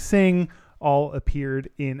host Lily Singh all appeared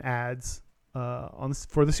in ads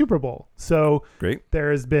for the Super Bowl. So great. There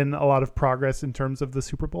has been a lot of progress in terms of the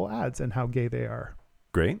Super Bowl ads and how gay they are.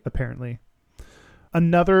 Great. Apparently.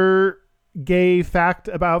 Another gay fact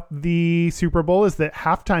about the Super Bowl is that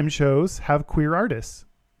halftime shows have queer artists.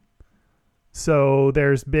 So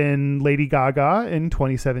there's been Lady Gaga in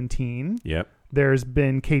 2017. Yep. There's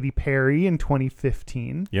been Katy Perry in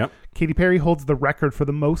 2015. Yep. Katy Perry holds the record for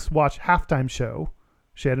the most watched halftime show.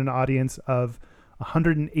 She had an audience of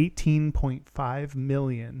 118.5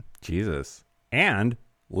 million. Jesus. And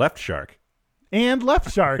Left Shark. And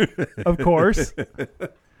Left Shark, of course.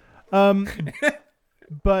 But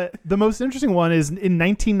the most interesting one is in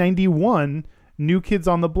 1991, New Kids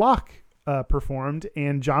on the Block performed,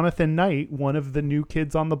 and Jonathan Knight, one of the New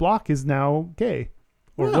Kids on the Block, is now gay.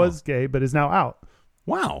 or Wow. was gay, but is now out.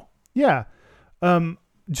 Wow. Yeah.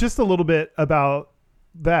 Just a little bit about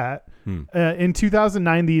that. In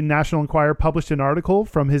 2009, the National Enquirer published an article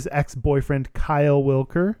from his ex-boyfriend, Kyle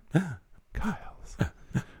Wilker.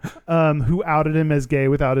 Who outed him as gay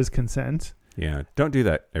without his consent. Yeah. Don't do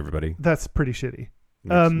that, everybody. That's pretty shitty.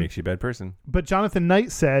 Makes you a bad person. But Jonathan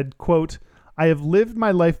Knight said, quote, "I have lived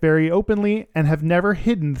my life very openly and have never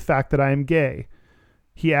hidden the fact that I am gay."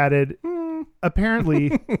 He added, apparently,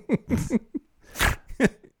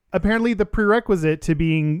 the prerequisite to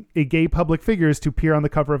being a gay public figure is to appear on the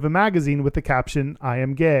cover of a magazine with the caption, "I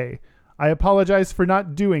am gay. I apologize for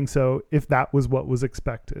not doing so if that was what was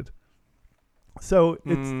expected." So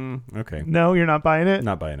it's okay. No, you're not buying it?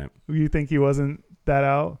 Not buying it. You think he wasn't that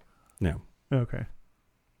out? No. Okay.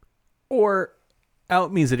 Or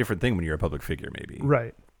out means a different thing when you're a public figure, maybe.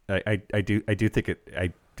 Right. I do think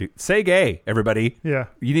I do say gay, everybody. Yeah.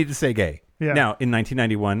 You need to say gay. Yeah. Now, in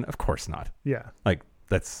 1991, of course not. Yeah. Like,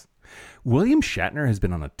 that's... William Shatner has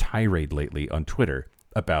been on a tirade lately on Twitter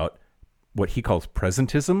about what he calls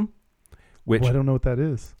presentism, which... Well, I don't know what that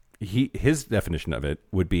is. His definition of it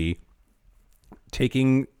would be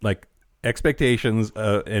taking, like, expectations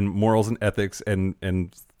and morals and ethics and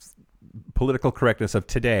political correctness of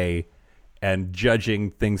today and judging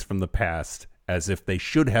things from the past as if they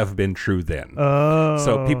should have been true then. Oh.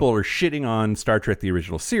 So people were shitting on Star Trek, the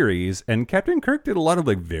original series, and Captain Kirk did a lot of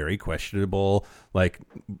like very questionable, like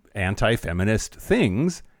anti-feminist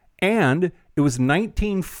things. And it was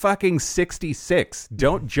 1966.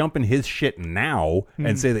 Don't jump in his shit now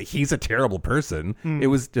and say that he's a terrible person. It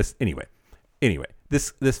was just anyway.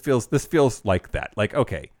 This feels like that. Like,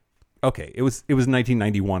 okay. It was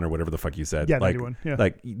 1991 or whatever the fuck you said. Yeah, like, 91. Yeah.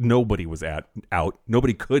 Like nobody was out.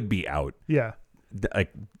 Nobody could be out. Yeah.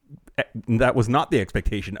 Like that was not the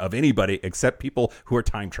expectation of anybody except people who are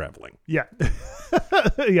time traveling. Yeah.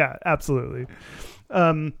 Yeah, absolutely.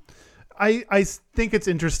 I think it's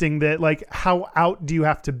interesting that, like, how out do you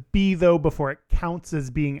have to be though before it counts as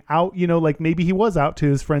being out? You know, like maybe he was out to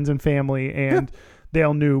his friends and family and they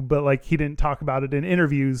all knew, but like he didn't talk about it in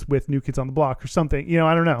interviews with New Kids on the Block or something. You know,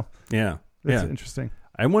 I don't know. Yeah. That's interesting.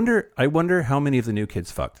 I wonder how many of the new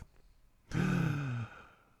kids fucked.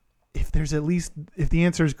 If the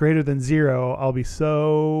answer is greater than 0, I'll be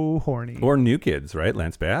so horny. Or new kids, right?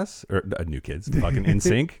 Lance Bass or new kids, fucking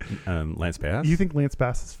NSYNC. Lance Bass. You think Lance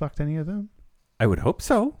Bass has fucked any of them? I would hope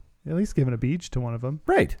so. At least given a beach to one of them.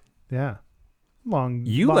 Right. Yeah. Long.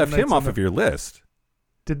 You long left him nights off of your list.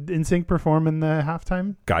 Did NSYNC perform in the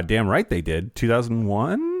halftime? Goddamn right they did.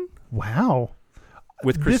 2001 Wow.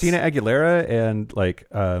 with Christina Aguilera and like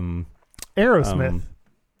Aerosmith.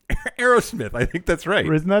 Aerosmith. I think that's right.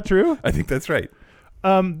 Isn't that true? I think that's right.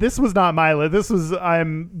 This was not my list.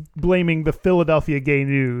 I'm blaming the Philadelphia Gay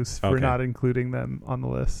News for Okay. not including them on the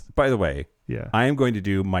list. By the way, Yeah. I am going to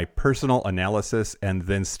do my personal analysis and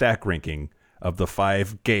then stack ranking of the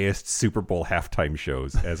 5 gayest Super Bowl halftime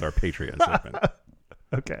shows as our Patreon segment.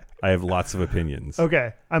 Okay. I have lots of opinions.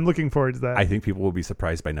 Okay. I'm looking forward to that. I think people will be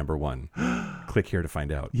surprised by number 1. Click here to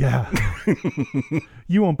find out. Yeah.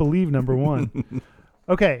 You won't believe number 1.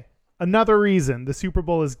 Okay. Another reason the Super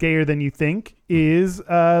Bowl is gayer than you think is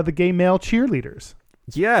the gay male cheerleaders.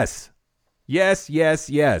 Yes. Yes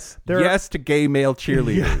to gay male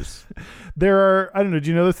cheerleaders. There are, I don't know, do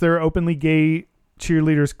you know this? There are openly gay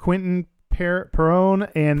cheerleaders, Quentin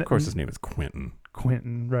Perrone and... Of course his name is Quentin.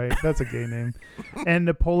 Quentin, right? That's a gay name. And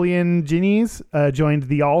Napoleon Ginnies joined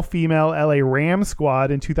the all-female LA Ram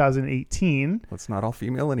squad in 2018. Well, it's not all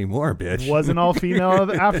female anymore, bitch. Wasn't all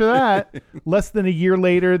female after that. Less than a year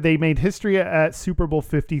later, they made history at Super Bowl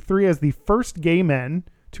 53 as the first gay men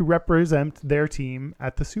to represent their team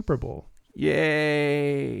at the Super Bowl.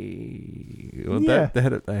 Yay! Well, Yeah. I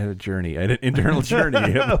had a journey. I had an internal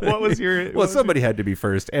journey. What was your? Well, somebody had to be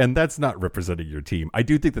first, and that's not representing your team. I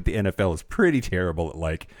do think that the NFL is pretty terrible at,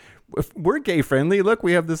 like, if we're gay friendly. Look,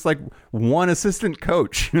 we have this like one assistant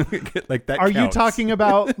coach. Like that. Are you counts. talking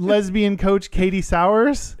about lesbian coach Katie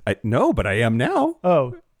Sowers? No, but I am now.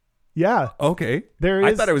 Oh, yeah. Okay. There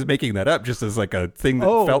I is. thought I was making that up just as like a thing that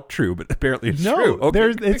Oh. felt true, but apparently it's No, true.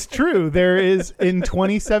 Okay. it's true. There is in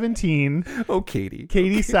 2017. Oh, Katie.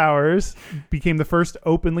 Katie Sowers became the first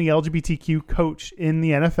openly LGBTQ coach in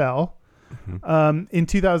the NFL. In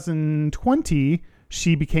 2020,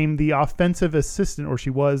 she became the offensive assistant, or she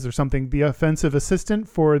was, or something, the offensive assistant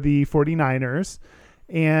for the 49ers.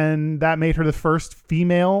 And that made her the first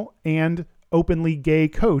female and openly gay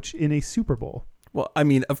coach in a Super Bowl. Well, I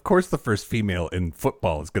mean, of course, the first female in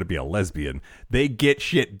football is going to be a lesbian. They get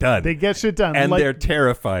shit done. They get shit done. and like, they're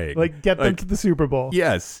terrifying. like get them to the Super Bowl.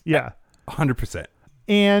 Yes. Yeah. 100%.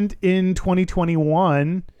 And in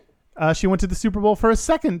 2021, she went to the Super Bowl for a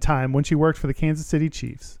second time when she worked for the Kansas City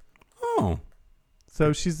Chiefs. Oh.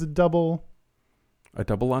 So she's a double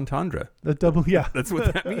entendre. Yeah. That's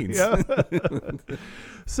what that means. Yeah.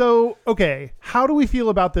 So, okay, how do we feel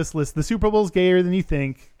about this list? The Super Bowl's gayer than you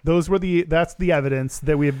think. That's the evidence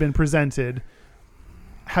that we have been presented.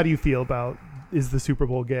 How do you feel about, is the Super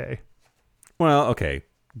Bowl gay? Well, okay.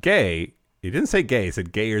 Gay. He didn't say gay. He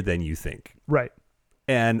said gayer than you think. Right.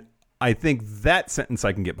 And I think that sentence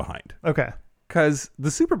I can get behind. Okay. Because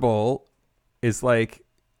the Super Bowl is like,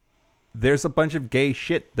 there's a bunch of gay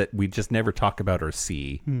shit that we just never talk about or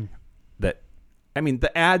see. That, I mean,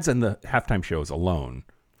 the ads and the halftime shows alone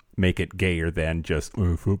make it gayer than just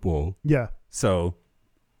football. Yeah. So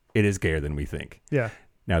it is gayer than we think. Yeah.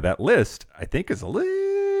 Now that list, I think, is a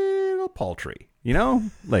little paltry. You know,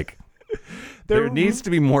 like there needs to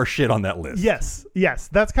be more shit on that list. Yes.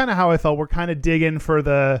 That's kind of how I felt. We're kind of digging for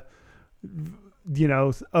the,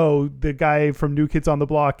 the guy from New Kids on the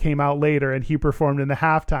Block came out later and he performed in the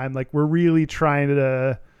halftime. Like, we're really trying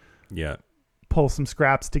to pull some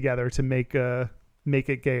scraps together to make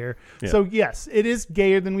it gayer. Yeah. So yes, it is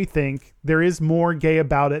gayer than we think. There is more gay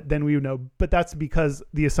about it than we know, but that's because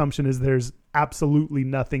the assumption is there's absolutely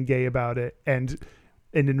nothing gay about it. And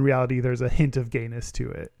in reality, there's a hint of gayness to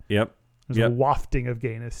it. Yep. There's a wafting of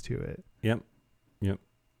gayness to it. Yep.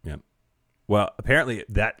 Well, apparently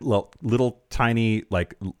that little tiny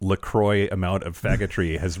like LaCroix amount of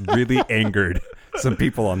faggotry has really angered some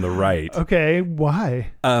people on the right. Okay,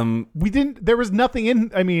 why? There was nothing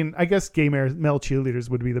in, I mean, I guess gay male cheerleaders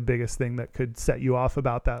would be the biggest thing that could set you off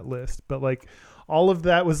about that list. But like all of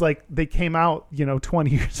that was like, they came out, 20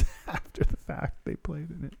 years after the fact they played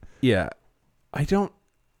in it. Yeah.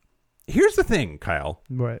 Here's the thing, Kyle.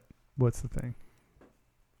 What? What's the thing?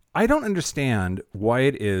 I don't understand why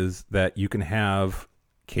it is that you can have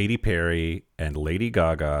Katy Perry and Lady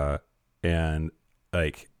Gaga and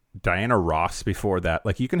like Diana Ross before that.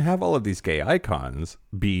 Like, you can have all of these gay icons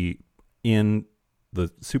be in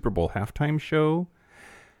the Super Bowl halftime show,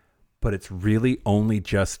 but it's really only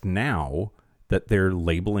just now that they're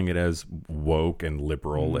labeling it as woke and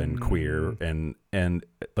liberal and queer and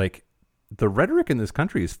like, the rhetoric in this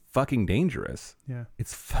country is fucking dangerous. Yeah.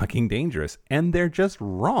 It's fucking dangerous. And they're just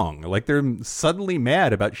wrong. Like, they're suddenly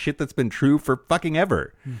mad about shit that's been true for fucking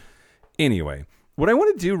ever. Anyway, what I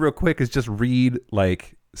want to do real quick is just read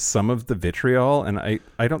like some of the vitriol. And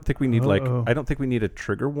I don't think we need I don't think we need a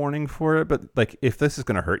trigger warning for it. But like, if this is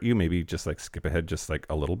going to hurt you, maybe just like skip ahead just like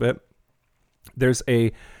a little bit. There's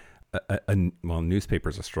well, newspaper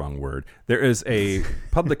is a strong word. There is a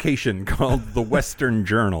publication called The Western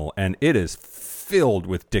Journal, and it is filled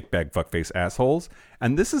with dickbag fuckface assholes.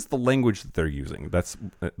 And this is the language that they're using. That's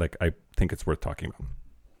like, I think it's worth talking about.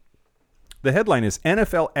 The headline is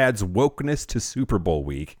NFL adds wokeness to Super Bowl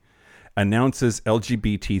week, announces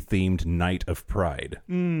LGBT themed Night of Pride.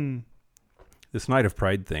 This Night of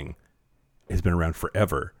Pride thing has been around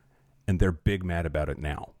forever, and they're big mad about it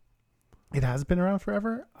now. It has been around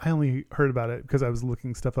forever. I only heard about it because I was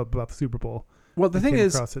looking stuff up about the Super Bowl. Well, the thing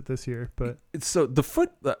is, across it this year, but so the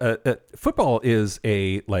football is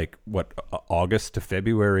a August to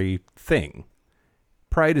February thing.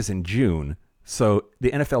 Pride is in June, so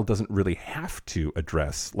the NFL doesn't really have to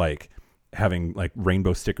address like having like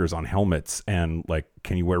rainbow stickers on helmets and like,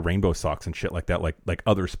 can you wear rainbow socks and shit like that, like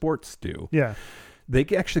other sports do. Yeah, they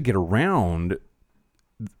actually get around.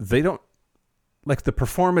 They don't. Like the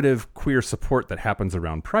performative queer support that happens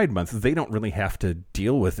around Pride Month, they don't really have to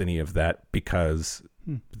deal with any of that because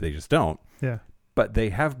they just don't. Yeah. But they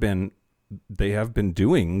have been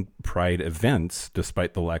doing Pride events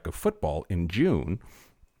despite the lack of football in June.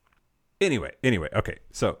 Anyway, okay.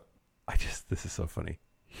 So this is so funny.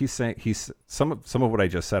 He's saying some of what I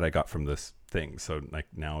just said I got from this thing. So like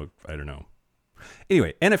now I don't know.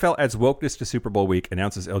 Anyway, NFL adds wokeness to Super Bowl week,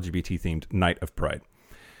 announces LGBT themed Night of Pride.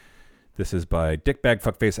 This is by dickbag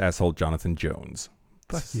fuckface asshole Jonathan Jones.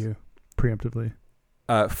 Fuck you, preemptively.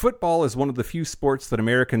 Football is one of the few sports that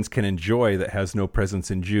Americans can enjoy that has no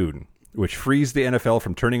presence in June, which frees the NFL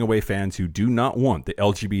from turning away fans who do not want the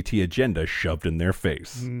LGBT agenda shoved in their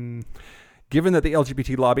face. Given that the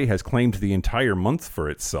LGBT lobby has claimed the entire month for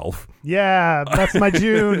itself. Yeah, that's my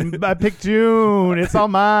June. I picked June. It's all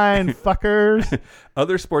mine, fuckers.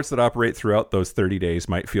 Other sports that operate throughout those 30 days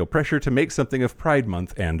might feel pressure to make something of Pride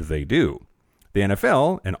Month, and they do. The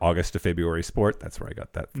NFL, an August to February sport, that's where I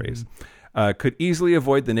got that phrase, could easily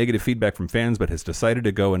avoid the negative feedback from fans, but has decided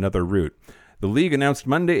to go another route. The league announced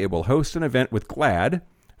Monday it will host an event with GLAAD,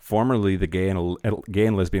 formerly the Gay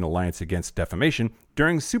and Lesbian Alliance Against Defamation,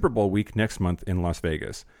 during Super Bowl week next month in Las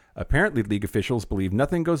Vegas. Apparently, league officials believe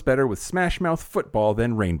nothing goes better with smash mouth football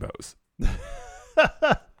than rainbows.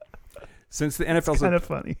 Since the NFL's Kind of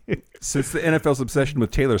funny. Since the NFL's obsession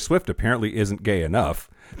with Taylor Swift apparently isn't gay enough,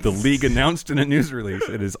 the league announced in a news release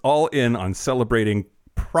it is all in on celebrating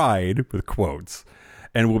pride, with quotes,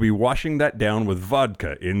 and will be washing that down with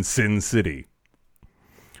vodka in Sin City.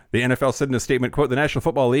 The NFL said in a statement, quote, the National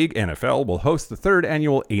Football League, NFL, will host the third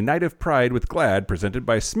annual A Night of Pride with Glad presented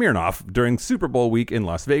by Smirnoff during Super Bowl week in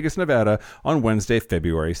Las Vegas, Nevada on Wednesday,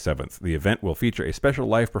 February 7th. The event will feature a special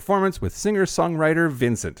live performance with singer-songwriter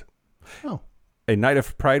Vincent. Oh. A Night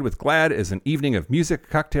of Pride with Glad is an evening of music,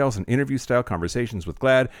 cocktails, and interview-style conversations with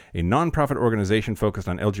Glad, a non-profit organization focused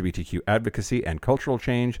on LGBTQ advocacy and cultural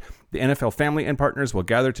change. The NFL family and partners will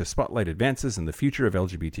gather to spotlight advances in the future of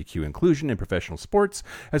LGBTQ inclusion in professional sports,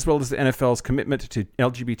 as well as the NFL's commitment to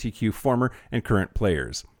LGBTQ former and current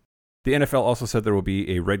players. The NFL also said there will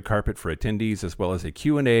be a red carpet for attendees, as well as a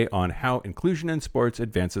Q&A on how inclusion in sports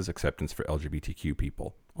advances acceptance for LGBTQ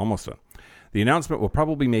people. Almost done. The announcement will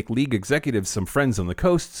probably make league executives some friends on the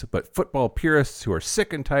coasts, but football purists who are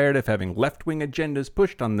sick and tired of having left-wing agendas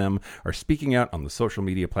pushed on them are speaking out on the social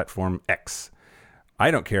media platform X.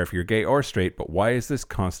 I don't care if you're gay or straight, but why is this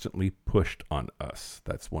constantly pushed on us?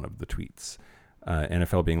 That's one of the tweets.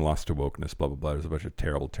 NFL being lost to wokeness, blah, blah, blah. There's a bunch of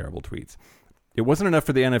terrible, terrible tweets. It wasn't enough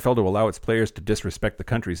for the NFL to allow its players to disrespect the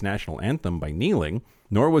country's national anthem by kneeling,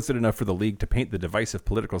 nor was it enough for the league to paint the divisive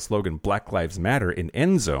political slogan Black Lives Matter in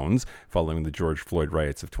end zones following the George Floyd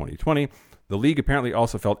riots of 2020. The league apparently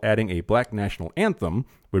also felt adding a black national anthem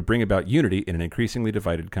would bring about unity in an increasingly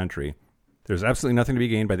divided country. There's absolutely nothing to be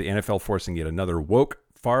gained by the NFL forcing yet another woke,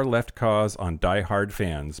 far-left cause on die-hard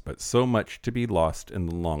fans, but so much to be lost in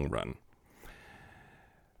the long run.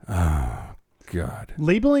 Oh, God.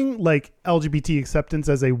 Labeling like LGBT acceptance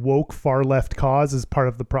as a woke far left cause is part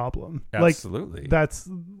of the problem. Absolutely. Like, that's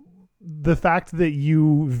the fact that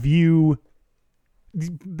you view.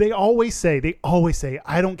 They always say,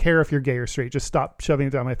 I don't care if you're gay or straight, just stop shoving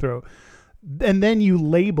it down my throat. And then you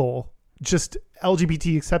label just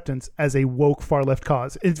LGBT acceptance as a woke far left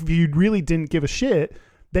cause. If you really didn't give a shit,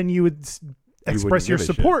 then you would express your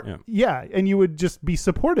support. Yeah. And you would just be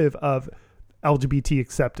supportive of LGBT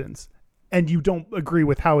acceptance. And you don't agree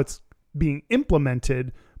with how it's being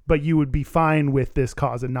implemented, but you would be fine with this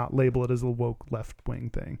cause and not label it as a woke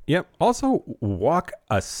left-wing thing. Yep. Also, walk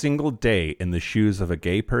a single day in the shoes of a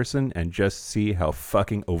gay person and just see how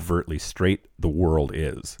fucking overtly straight the world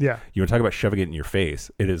is. Yeah. You want to talk about shoving it in your face.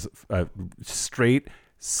 It is a straight,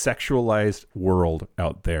 sexualized world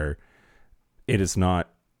out there. It is not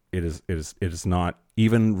not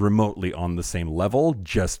even remotely on the same level,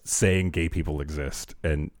 just saying gay people exist.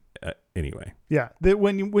 And anyway. Yeah.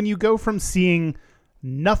 When you go from seeing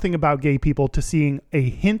nothing about gay people to seeing a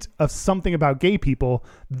hint of something about gay people,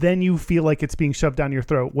 then you feel like it's being shoved down your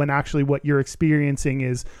throat, when actually what you're experiencing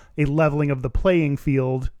is a leveling of the playing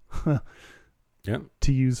field. Yeah.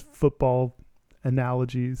 To use football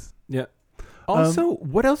analogies. Yeah. Also,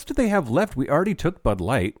 what else do they have left? We already took Bud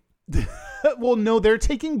Light. Well, no, they're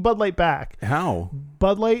taking Bud Light back. How?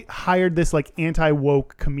 Bud Light hired this like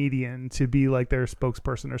anti-woke comedian to be like their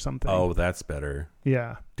spokesperson or something. Oh, that's better.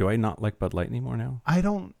 Yeah. Do I not like Bud Light anymore now? I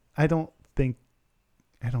don't think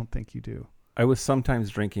you do. I was sometimes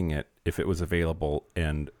drinking it if it was available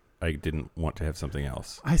and I didn't want to have something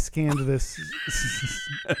else. I scanned this.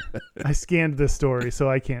 I scanned this story, so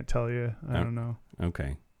I can't tell you. I don't know.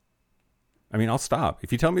 Okay. I mean, I'll stop.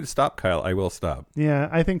 If you tell me to stop, Kyle, I will stop. Yeah,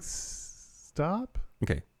 I think stop.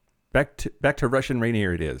 Okay. Back to Russian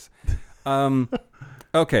Rainier it is.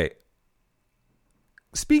 Okay.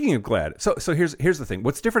 Speaking of Glad, so here's the thing.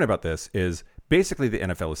 What's different about this is basically the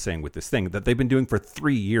NFL is saying with this thing that they've been doing for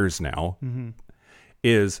 3 years now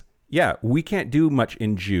is, yeah, we can't do much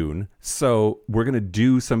in June, so we're going to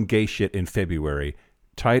do some gay shit in February,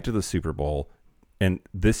 tie it to the Super Bowl. And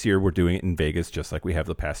this year we're doing it in Vegas, just like we have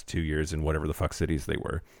the past 2 years in whatever the fuck cities they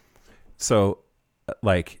were. So,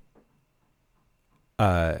 like,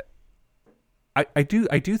 I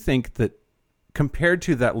do think that compared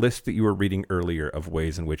to that list that you were reading earlier of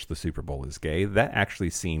ways in which the Super Bowl is gay, that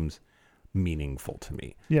actually seems meaningful to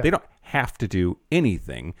me. Yeah. They don't have to do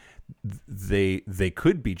anything. They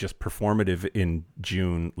could be just performative in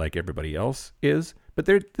June like everybody else is, but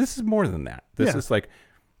this is more than that. This is like,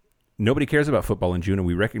 nobody cares about football in June, and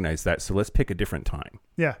we recognize that, so let's pick a different time.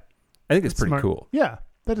 Yeah. I think it's pretty cool. Yeah,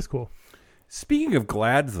 that is cool. Speaking of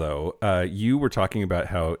Glad, though, you were talking about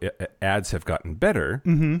how ads have gotten better.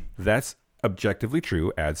 Mm-hmm. That's objectively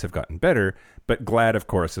true. Ads have gotten better. But Glad, of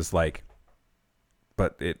course, is like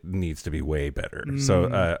but it needs to be way better.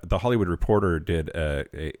 So the Hollywood Reporter did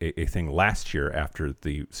a thing last year after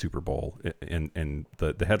the Super Bowl, and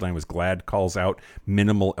the headline was "GLAAD calls out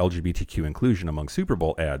minimal LGBTQ inclusion among Super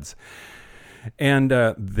Bowl ads." And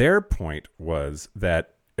their point was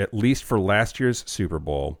that at least for last year's Super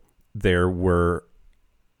Bowl, there were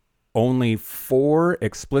only 4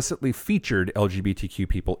 explicitly featured LGBTQ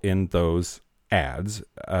people in those ads.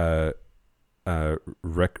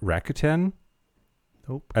 Rakuten?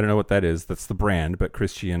 Nope. I don't know what that is. That's the brand, but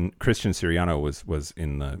Christian Siriano was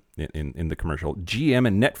in the commercial. GM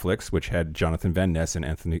and Netflix, which had Jonathan Van Ness and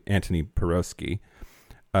Anthony Porowski.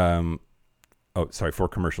 4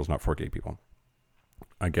 commercials, not 4 gay people.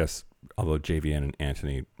 I guess, although JVN and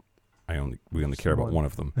Anthony, we only care about one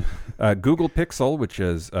of them. Google Pixel, which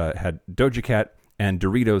had Doja Cat, and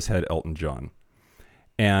Doritos had Elton John.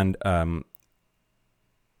 And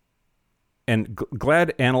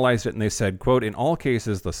GLAAD analyzed it, and they said, quote, "In all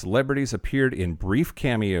cases, the celebrities appeared in brief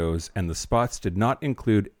cameos, and the spots did not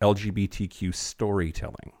include LGBTQ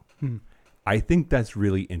storytelling." I think that's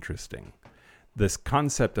really interesting. This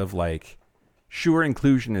concept of like, sure,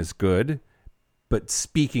 inclusion is good, but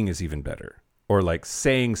speaking is even better. Or like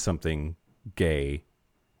saying something gay,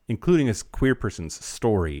 including a queer person's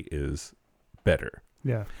story, is better.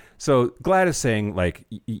 Yeah. So GLAAD is saying like,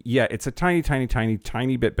 yeah, it's a tiny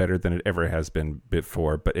bit better than it ever has been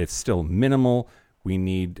before, but it's still minimal. We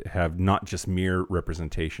need to have not just mere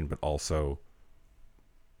representation, but also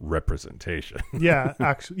representation. Yeah.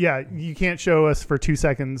 Actually, yeah. You can't show us for 2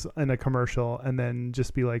 seconds in a commercial and then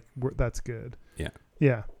just be like, "That's good." Yeah.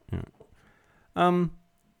 Yeah.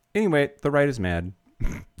 Anyway, the right is mad.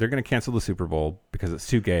 They're going to cancel the Super Bowl because it's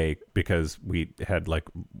too gay, because we had like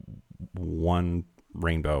one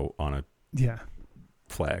rainbow on a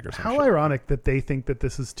flag or something. How ironic that they think that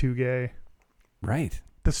this is too gay. Right.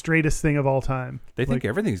 The straightest thing of all time. They think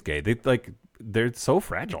everything's gay. They're so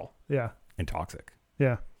fragile. Yeah. And toxic.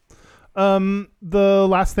 Yeah. The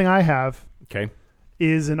last thing I have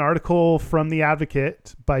is an article from The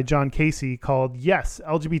Advocate by John Casey called "Yes,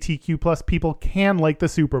 LGBTQ plus people can like the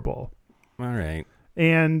Super Bowl." All right.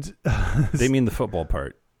 And they mean the football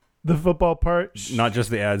part. The football part. Not just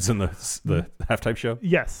the ads and the halftime show?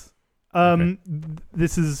 Yes.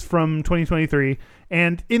 This is from 2023.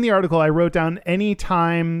 And in the article, I wrote down any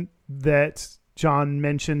time that John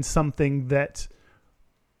mentioned something that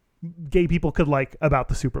gay people could like about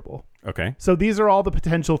the Super Bowl. Okay. So these are all the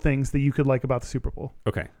potential things that you could like about the Super Bowl.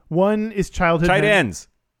 Okay. One is childhood. Tight ends.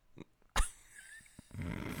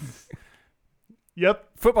 Yep.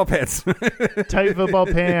 Football pants. Tight football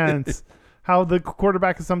pants. How the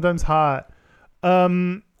quarterback is sometimes hot.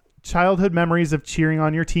 Childhood memories of cheering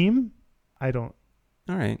on your team. I don't.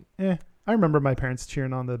 All right. I remember my parents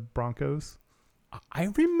cheering on the Broncos. I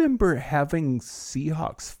remember having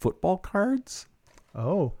Seahawks football cards.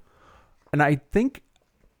 Oh. And I think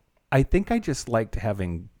I just liked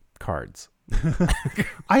having cards.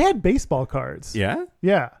 I had baseball cards. Yeah?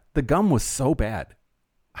 Yeah. The gum was so bad.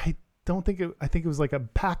 I think it was like a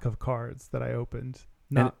pack of cards that I opened,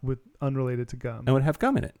 unrelated to gum. And would have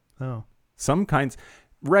gum in it. Oh. Some kinds.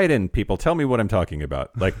 Write in, people. Tell me what I'm talking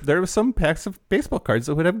about. Like, there were some packs of baseball cards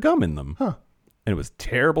that would have gum in them. Huh. And it was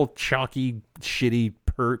terrible, chalky, shitty,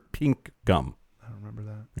 pink gum. I don't remember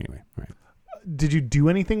that. Anyway, all right. Did you do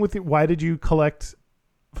anything with it? Why did you collect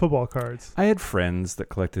football cards? I had friends that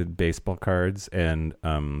collected baseball cards, and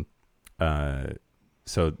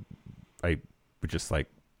so I would just like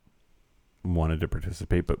wanted to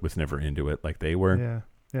participate, but was never into it like they were. Yeah.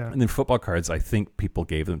 Yeah. And then football cards, I think people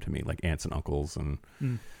gave them to me, like aunts and uncles, and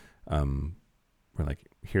were like,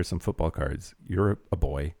 "Here's some football cards. You're a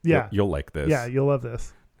boy. Yeah. You'll like this. Yeah, you'll love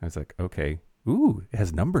this." I was like, okay. Ooh, it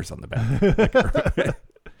has numbers on the back.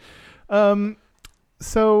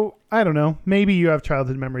 So I don't know. Maybe you have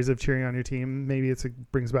childhood memories of cheering on your team. Maybe it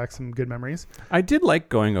brings back some good memories. I did like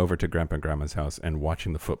going over to Grandpa and Grandma's house and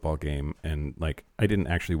watching the football game. And like, I didn't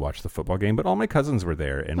actually watch the football game, but all my cousins were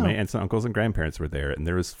there, and my aunts and uncles and grandparents were there, and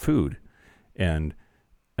there was food, and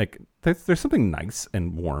like, there's something nice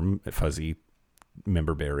and warm, fuzzy,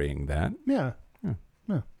 member burying that. Yeah.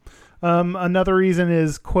 Another reason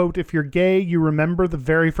is, quote, "If you're gay, you remember the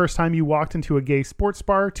very first time you walked into a gay sports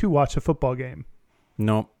bar to watch a football game."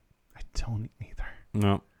 No. I don't either.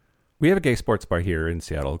 No. We have a gay sports bar here in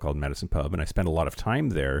Seattle called Madison Pub, and I spend a lot of time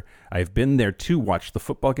there. I've been there to watch the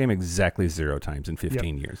football game exactly 0 times in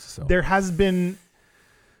 15 years. So there has been,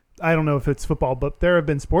 I don't know if it's football, but there have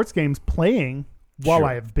been sports games playing while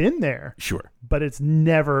I have been there. Sure. But I've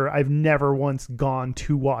never once gone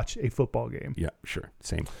to watch a football game. Yeah, sure.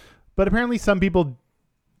 Same. But apparently some people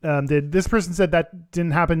This person said that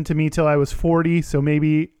didn't happen to me till I was 40, so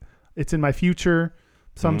maybe it's in my future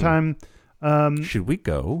sometime. Should we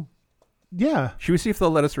go? Yeah. Should we see if they'll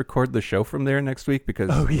let us record the show from there next week? Because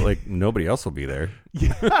like nobody else will be there.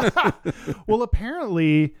 Yeah. Well,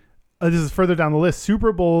 apparently, this is further down the list.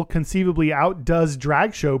 Super Bowl conceivably outdoes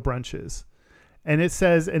drag show brunches. And it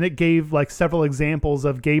says, and it gave like several examples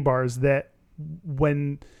of gay bars that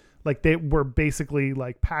when like they were basically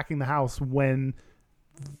like packing the house when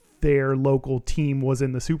their local team was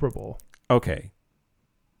in the Super Bowl. Okay.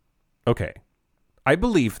 I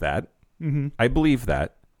believe that. Mm-hmm. I believe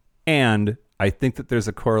that. And I think that there's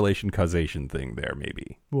a correlation causation thing there,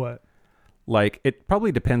 maybe. What? Like, it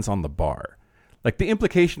probably depends on the bar. Like, the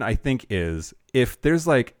implication, I think, is if there's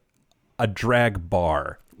like a drag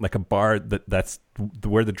bar, like a bar that's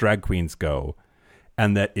where the drag queens go,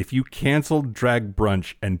 and that if you canceled drag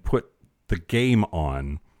brunch and put the game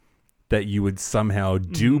on, that you would somehow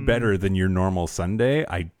do better than your normal Sunday.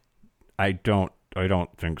 I don't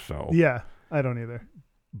think so. Yeah, I don't either.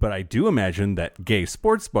 But I do imagine that gay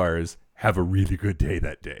sports bars have a really good day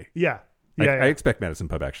that day. Yeah. I expect Madison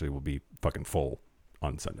Pub actually will be fucking full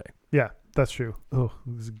on Sunday. Yeah, that's true. Oh,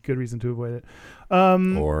 there's a good reason to avoid it.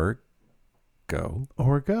 Or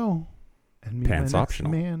go. And pants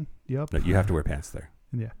optional. Man, yep. No, you have to wear pants there.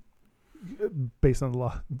 Yeah. Based on the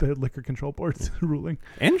law, the Liquor Control Board's ruling.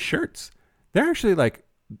 And shirts. They're actually like,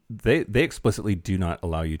 they explicitly do not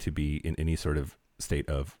allow you to be in any sort of state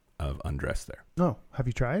of undress there. Oh, have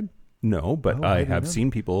you tried? No, but I I have know.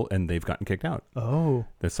 seen people and they've gotten kicked out. Oh.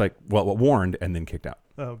 That's like, well, warned and then kicked out.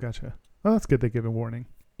 Oh, gotcha. Well, that's good they give a warning.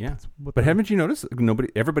 Yeah. But haven't you noticed?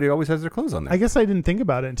 Everybody always has their clothes on there. I guess I didn't think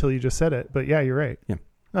about it until you just said it, but yeah, you're right. Yeah.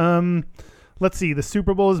 Let's see. The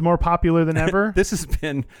Super Bowl is more popular than ever. This has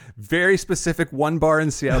been very specific one bar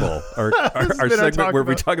in Seattle, our segment where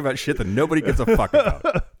we talk about shit that nobody gives a fuck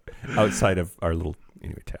about outside of our little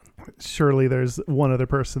town. Surely there's one other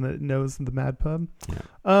person that knows the Mad Pub.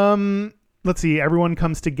 Yeah. Let's see. Everyone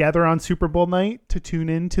comes together on Super Bowl night to tune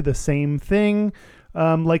in to the same thing,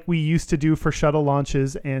 like we used to do for shuttle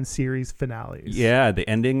launches and series finales. Yeah, the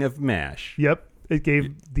ending of MASH. Yep. It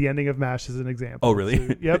gave the ending of MASH as an example. Oh, really?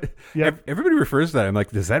 So, yep. Everybody refers to that. I'm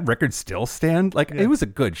like, does that record still stand? Like, It was a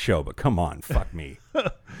good show, but come on, fuck me.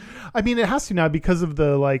 I mean, it has to now because of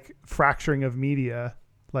the like fracturing of media.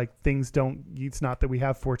 Like things don't. It's not that we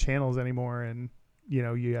have 4 channels anymore, and you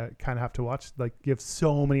kind of have to watch. Like you have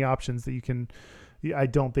so many options that you can. I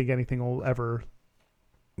don't think anything will ever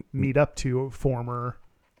meet up to former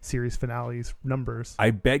series finales numbers.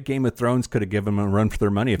 I bet Game of Thrones could have given them a run for their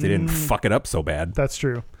money if they didn't fuck it up so bad. That's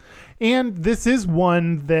true. And this is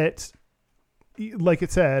one that, like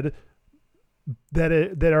it said,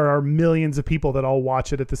 that there are millions of people that all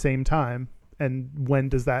watch it at the same time. And when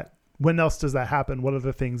else does that happen? What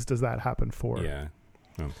other things does that happen for? Yeah.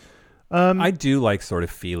 I do like sort of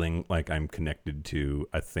feeling like I'm connected to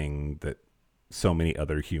a thing that so many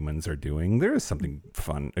other humans are doing. There is something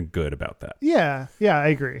fun and good about that. Yeah, I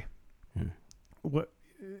agree. Yeah.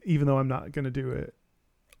 Even though I'm not going to do it.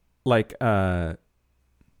 Like, I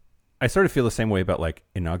sort of feel the same way about like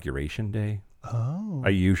Inauguration Day. Oh. I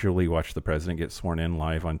usually watch the president get sworn in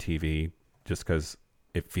live on TV just because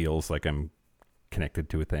it feels like I'm connected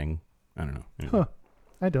to a thing. I don't know. Huh.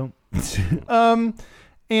 I don't.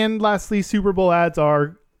 And lastly, Super Bowl ads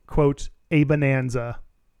are, quote, a bonanza.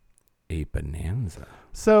 A bonanza.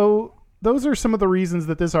 So those are some of the reasons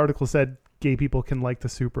that this article said gay people can like the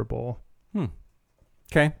Super Bowl.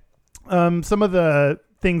 Okay. Some of the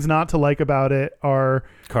things not to like about it are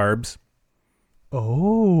carbs.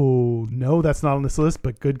 Oh, no, that's not on this list,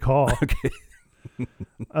 but good call. Okay.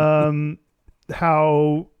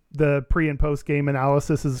 How the pre and post game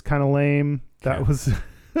analysis is kind of lame. That was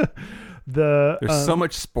there's so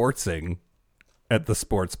much sportsing at the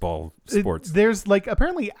sports. There's like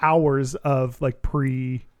apparently hours of like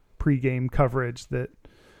pre-game coverage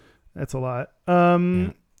that's a lot.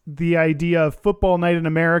 The idea of football night in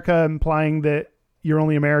America implying that you're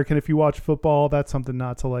only American if you watch football, that's something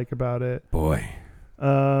not to like about it. Boy.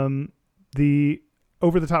 The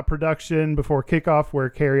over-the-top production before kickoff where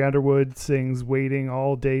Carrie Underwood sings Waiting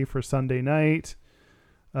All Day for Sunday Night.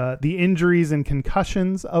 The injuries and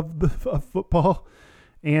concussions of football.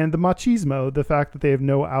 And the machismo, the fact that they have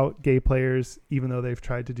no out gay players, even though they've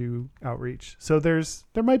tried to do outreach. So there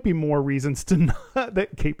might be more reasons to not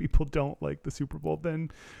that gay people don't like the Super Bowl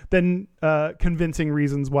than convincing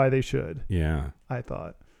reasons why they should. Yeah. I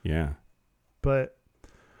thought. Yeah. But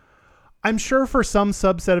I'm sure for some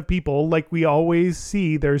subset of people, like we always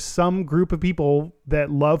see, there's some group of people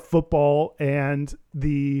that love football and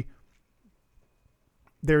the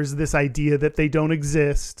there's this idea that they don't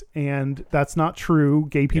exist, and that's not true.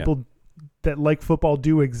 Gay people that like football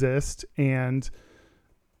do exist, and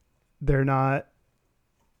they're not,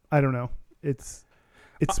 I don't know. It's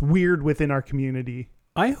weird within our community.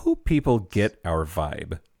 I hope people get our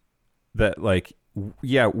vibe that, like,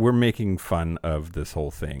 yeah, we're making fun of this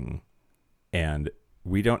whole thing, and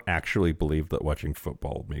we don't actually believe that watching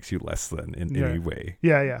football makes you less than in any way.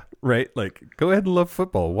 Yeah. Right? Like, go ahead and love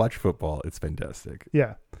football. Watch football. It's fantastic.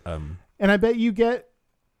 Yeah. And I bet you get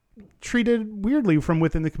treated weirdly from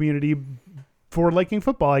within the community for liking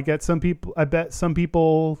football. I bet some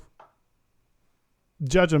people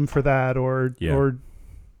judge them for that or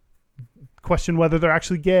question whether they're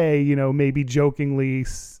actually gay, maybe jokingly.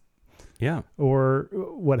 Yeah. Or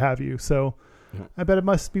what have you. So I bet it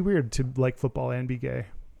must be weird to like football and be gay.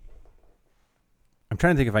 I'm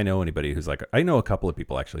trying to think if I know anybody who's like, I know a couple of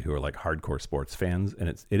people actually who are like hardcore sports fans, and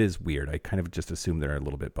it is weird. I kind of just assume they're a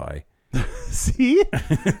little bit bi. See,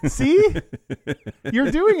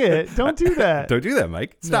 you're doing it. Don't do that. Don't do that,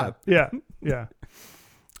 Mike. Stop. Yeah. Yeah,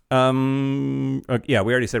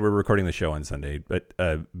 we already said we're recording the show on Sunday, but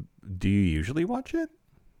do you usually watch it?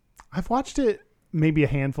 I've watched it maybe a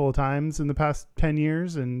handful of times in the past 10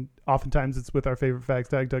 years, and oftentimes it's with our favorite fags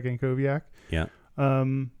tag, Doug Ankoviak. Yeah.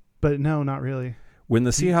 But no, not really. When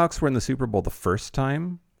the Seahawks were in the Super Bowl the first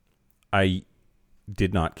time, I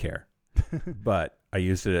did not care, but I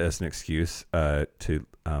used it as an excuse to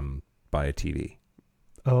buy a TV.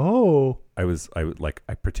 Oh, I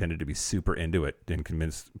pretended to be super into it and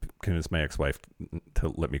convinced my ex-wife to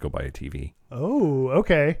let me go buy a TV. Oh,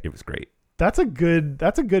 okay. It was great. That's a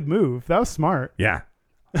good move. That was smart. Yeah.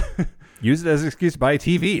 Use it as an excuse to buy a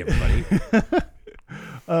TV, everybody.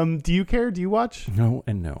 Do you care? Do you watch? No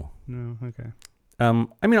and no. No. Okay. I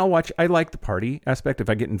mean, I'll watch. I like the party aspect. If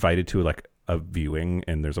I get invited to like a viewing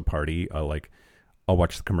and there's a party, I'll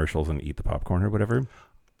watch the commercials and eat the popcorn or whatever.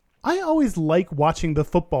 I always like watching the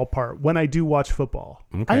football part when I do watch football.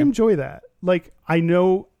 Okay. I enjoy that. Like, I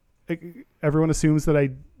know everyone assumes that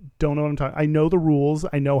I don't know what I'm talking. I know the rules.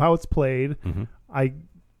 I know how it's played. Mm-hmm. I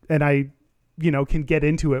can get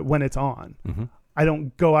into it when it's on. Mm-hmm. I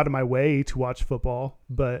don't go out of my way to watch football,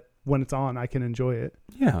 but when it's on, I can enjoy it.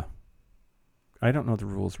 Yeah. I don't know the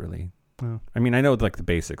rules really. Oh. I mean, I know like the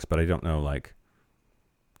basics, but I don't know like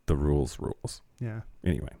the rules. Yeah.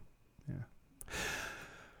 Anyway. Yeah.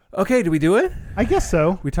 Okay, do we do it? I guess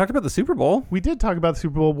so. We talked about the Super Bowl. We did talk about the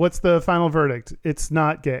Super Bowl. What's the final verdict? It's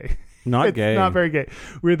not gay. It's gay. Not very gay.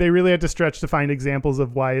 Where they really had to stretch to find examples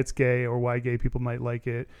of why it's gay or why gay people might like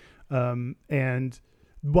it. And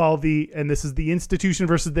this is the institution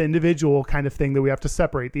versus the individual kind of thing that we have to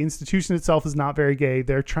separate. The institution itself is not very gay.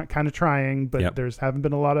 They're kind of trying, but there's haven't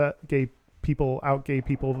been a lot of gay people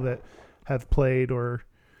that have played or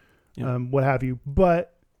what have you.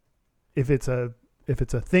 But if it's a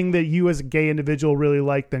thing that you as a gay individual really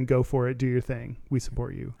like, then go for it. Do your thing. We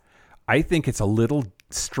support you. I think it's a little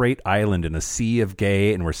straight island in a sea of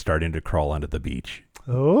gay, and we're starting to crawl onto the beach.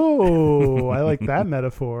 Oh, I like that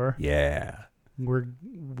metaphor. Yeah.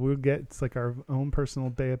 We'll get, it's like our own personal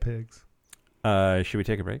Bay of Pigs. Should we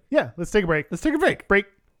take a break? Yeah, let's take a break. Let's take a break. Break.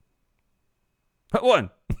 Hut one.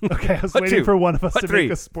 Okay, I was Hut waiting two. for one of us Hut to three.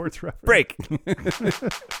 make a sports reference. Break.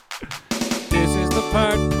 This is the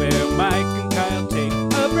part where Mike and Kyle take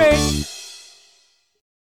a break.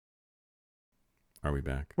 Are we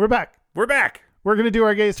back? We're back. We're back. We're going to do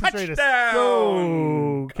our gays and straightest. Touchdown.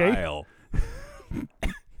 Go. Okay. Kyle.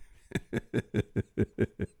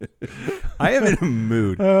 I am in a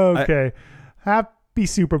mood. Okay. Happy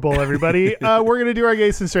Super Bowl, everybody. We're going to do our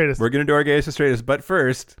gays and straightest. We're going to do our gays and straightest, but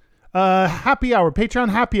first... happy hour, Patreon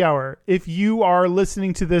happy hour. If you are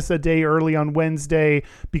listening to this a day early on Wednesday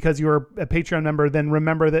because you're a Patreon member, then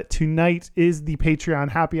remember that tonight is the Patreon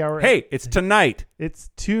happy hour. Hey, it's tonight. It's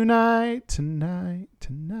tonight.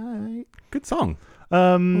 Good song.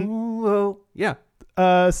 Yeah.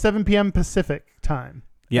 7 p.m. Pacific time.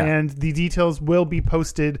 Yeah. And the details will be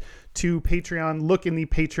posted to Patreon. Look in the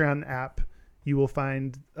Patreon app. You will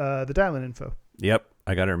find the dial-in info. Yep.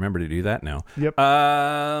 I got to remember to do that now. Yep.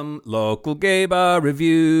 Local gay bar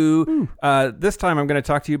review. This time I'm going to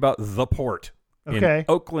talk to you about The Port in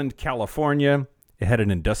Oakland, California. It had an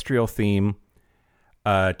industrial theme.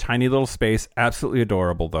 Tiny little space. Absolutely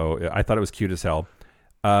adorable, though. I thought it was cute as hell.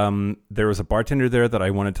 There was a bartender there that I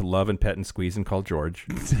wanted to love and pet and squeeze and call George.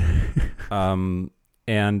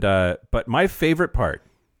 But my favorite part,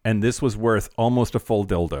 and this was worth almost a full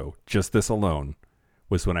dildo, just this alone,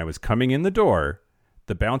 was when I was coming in the door.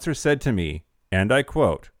 The bouncer said to me, and I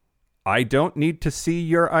quote, "I don't need to see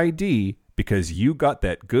your ID because you got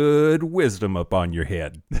that good wisdom up on your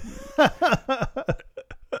head."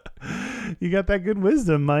 You got that good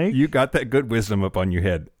wisdom, Mike. You got that good wisdom up on your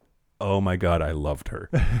head. Oh my God, I loved her.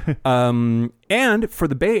 And for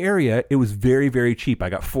the Bay Area, it was very, very cheap. I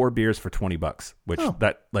got 4 beers for $20, which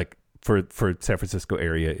that like for San Francisco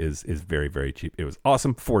area is very, very cheap. It was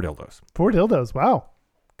awesome. 4 dildos. 4 dildos. Wow.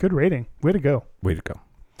 Good rating. Way to go. Way to go.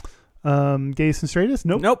 Gayish and Straightest?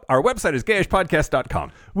 Nope. Our website is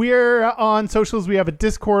gayishpodcast.com. We are on socials. We have a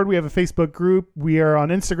Discord. We have a Facebook group. We are on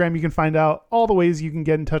Instagram. You can find out all the ways you can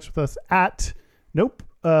get in touch with us at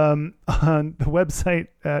on the website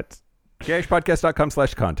at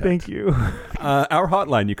gayishpodcast.com/contact. Thank you. Our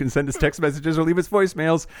hotline, you can send us text messages or leave us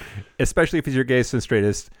voicemails, especially if it's your gayest and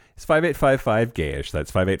straightest. It's 5855-GAYISH.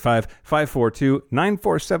 That's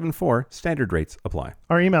 585-542-9474. Standard rates apply.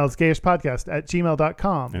 Our email is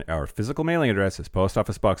gayishpodcast@gmail.com. And our physical mailing address is Post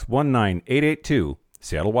Office Box 19882,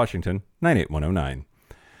 Seattle, Washington, 98109.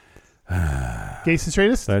 Gayest and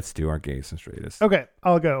Straightest? Let's do our gayest and straightest. Okay,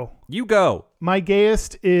 I'll go. You go. My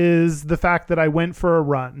gayest is the fact that I went for a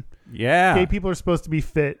run. Yeah. Gay people are supposed to be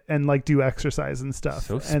fit and like do exercise and stuff.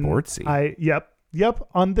 So and sportsy. Yep.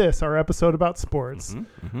 On this, our episode about sports,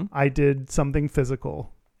 I did something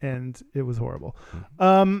physical and it was horrible.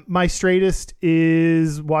 My straightest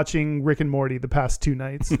is watching Rick and Morty the past 2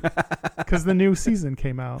 nights because the new season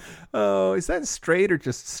came out. Oh, is that straight or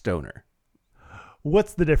just stoner?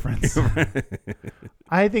 What's the difference?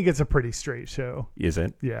 I think it's a pretty straight show. Is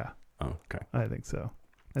it? Yeah. Oh, okay. I think so.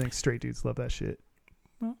 I think straight dudes love that shit.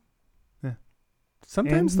 Well, yeah.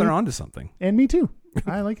 Sometimes they're onto something. And me too.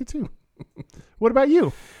 I like it too. What about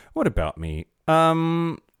you? What about me?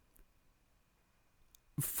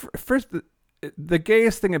 First, the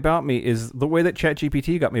gayest thing about me is the way that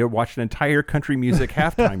ChatGPT got me to watch an entire country music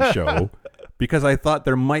halftime show because I thought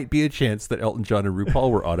there might be a chance that Elton John and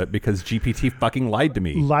RuPaul were on it because GPT fucking lied to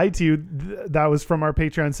me. Lied to you? That was from our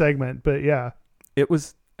Patreon segment, but yeah. It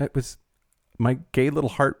was my gay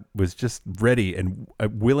little heart was just ready and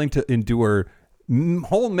willing to endure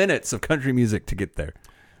whole minutes of country music to get there.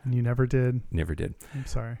 And you never did. Never did. I'm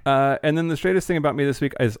sorry. And then the straightest thing about me this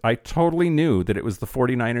week is I totally knew that it was the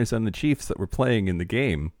 49ers and the Chiefs that were playing in the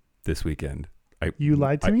game this weekend. You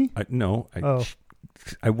lied to me? No.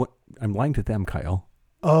 I'm lying to them, Kyle.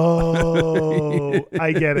 Oh,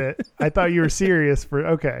 I get it. I thought you were serious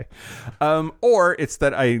okay. Or it's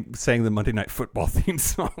that I sang the Monday Night Football theme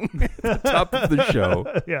song at the top of the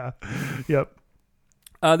show. Yeah. Yep.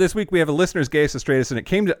 This week we have a listener's gayest and straightest, and it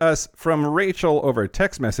came to us from Rachel over a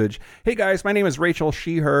text message. Hey guys, my name is Rachel,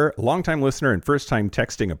 she, her, longtime listener and first time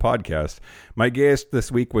texting a podcast. My gayest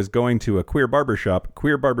this week was going to a queer barber shop,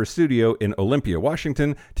 Queer Barber Studio in Olympia,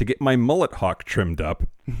 Washington, to get my mullet hawk trimmed up.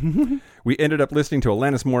 We ended up listening to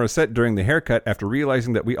Alanis Morissette during the haircut after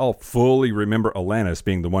realizing that we all fully remember Alanis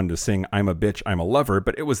being the one to sing I'm a Bitch, I'm a Lover,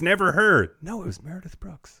 but it was never her. No, it was Meredith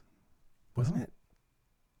Brooks. Wasn't it?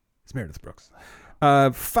 It's Meredith Brooks.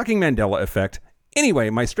 Fucking Mandela effect.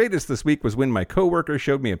 Anyway, my straightest this week was when my coworker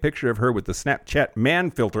showed me a picture of her with the Snapchat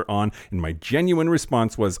man filter on, and my genuine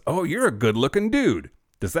response was, "Oh, you're a good-looking dude."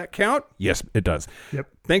 Does that count? Yes, it does. Yep.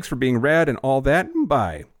 Thanks for being rad and all that.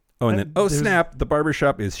 Bye. Oh, and then, snap, the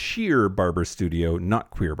barbershop is Sheer Barber Studio,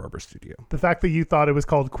 not Queer Barber Studio. The fact that you thought it was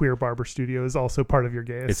called Queer Barber Studio is also part of your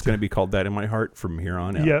gayest. It's going to be called that in my heart from here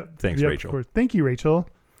on out. Yep. Thanks, Rachel. Of course. Thank you, Rachel.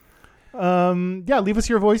 Leave us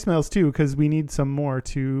your voicemails too, because we need some more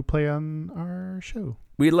to play on our show.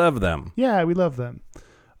 We love them. Yeah, we love them.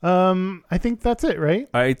 I think that's it, right?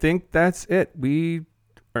 I think that's it. We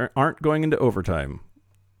aren't going into overtime.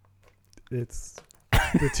 It's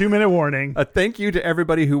the 2-minute warning. A thank you to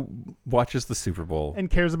everybody who watches the Super Bowl and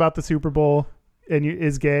cares about the Super Bowl and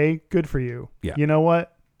is gay. Good for you. Yeah. You know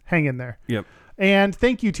what? Hang in there. Yep. And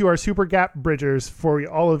thank you to our Super Gap Bridgers for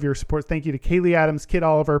all of your support. Thank you to Kaylee Adams, Kid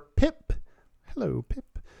Oliver, Pip. Hello, Pip.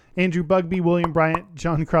 Andrew Bugby, William Bryant,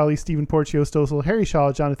 John Crowley, Stephen Porcio Stossel, Harry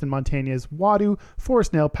Shaw, Jonathan Montañez, Wadu,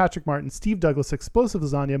 Forrest Nail, Patrick Martin, Steve Douglas, Explosive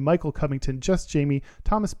Lasagna, Michael Covington, Just Jamie,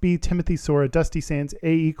 Thomas B., Timothy Sora, Dusty Sands,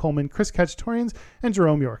 A.E. Coleman, Chris Cacciatorians, and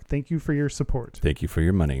Jerome York. Thank you for your support. Thank you for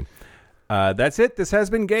your money. That's it. This has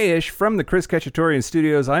been Gayish from the Chris Cacciatorian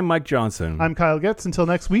Studios. I'm Mike Johnson. I'm Kyle Getz. Until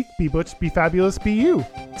next week, be butch, be fabulous, be you.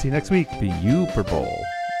 See you next week. Be you, purple.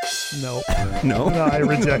 No. No? No, I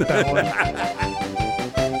reject that one.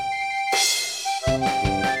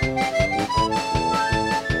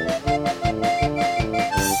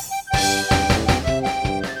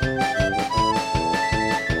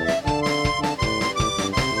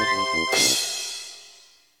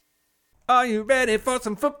 Are you ready for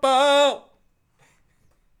some football?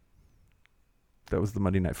 That was the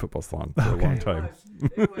Monday Night Football song for a long time.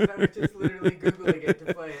 It was. I was just literally Googling it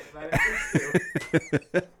to play it, but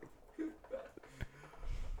I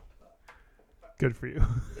Good for you.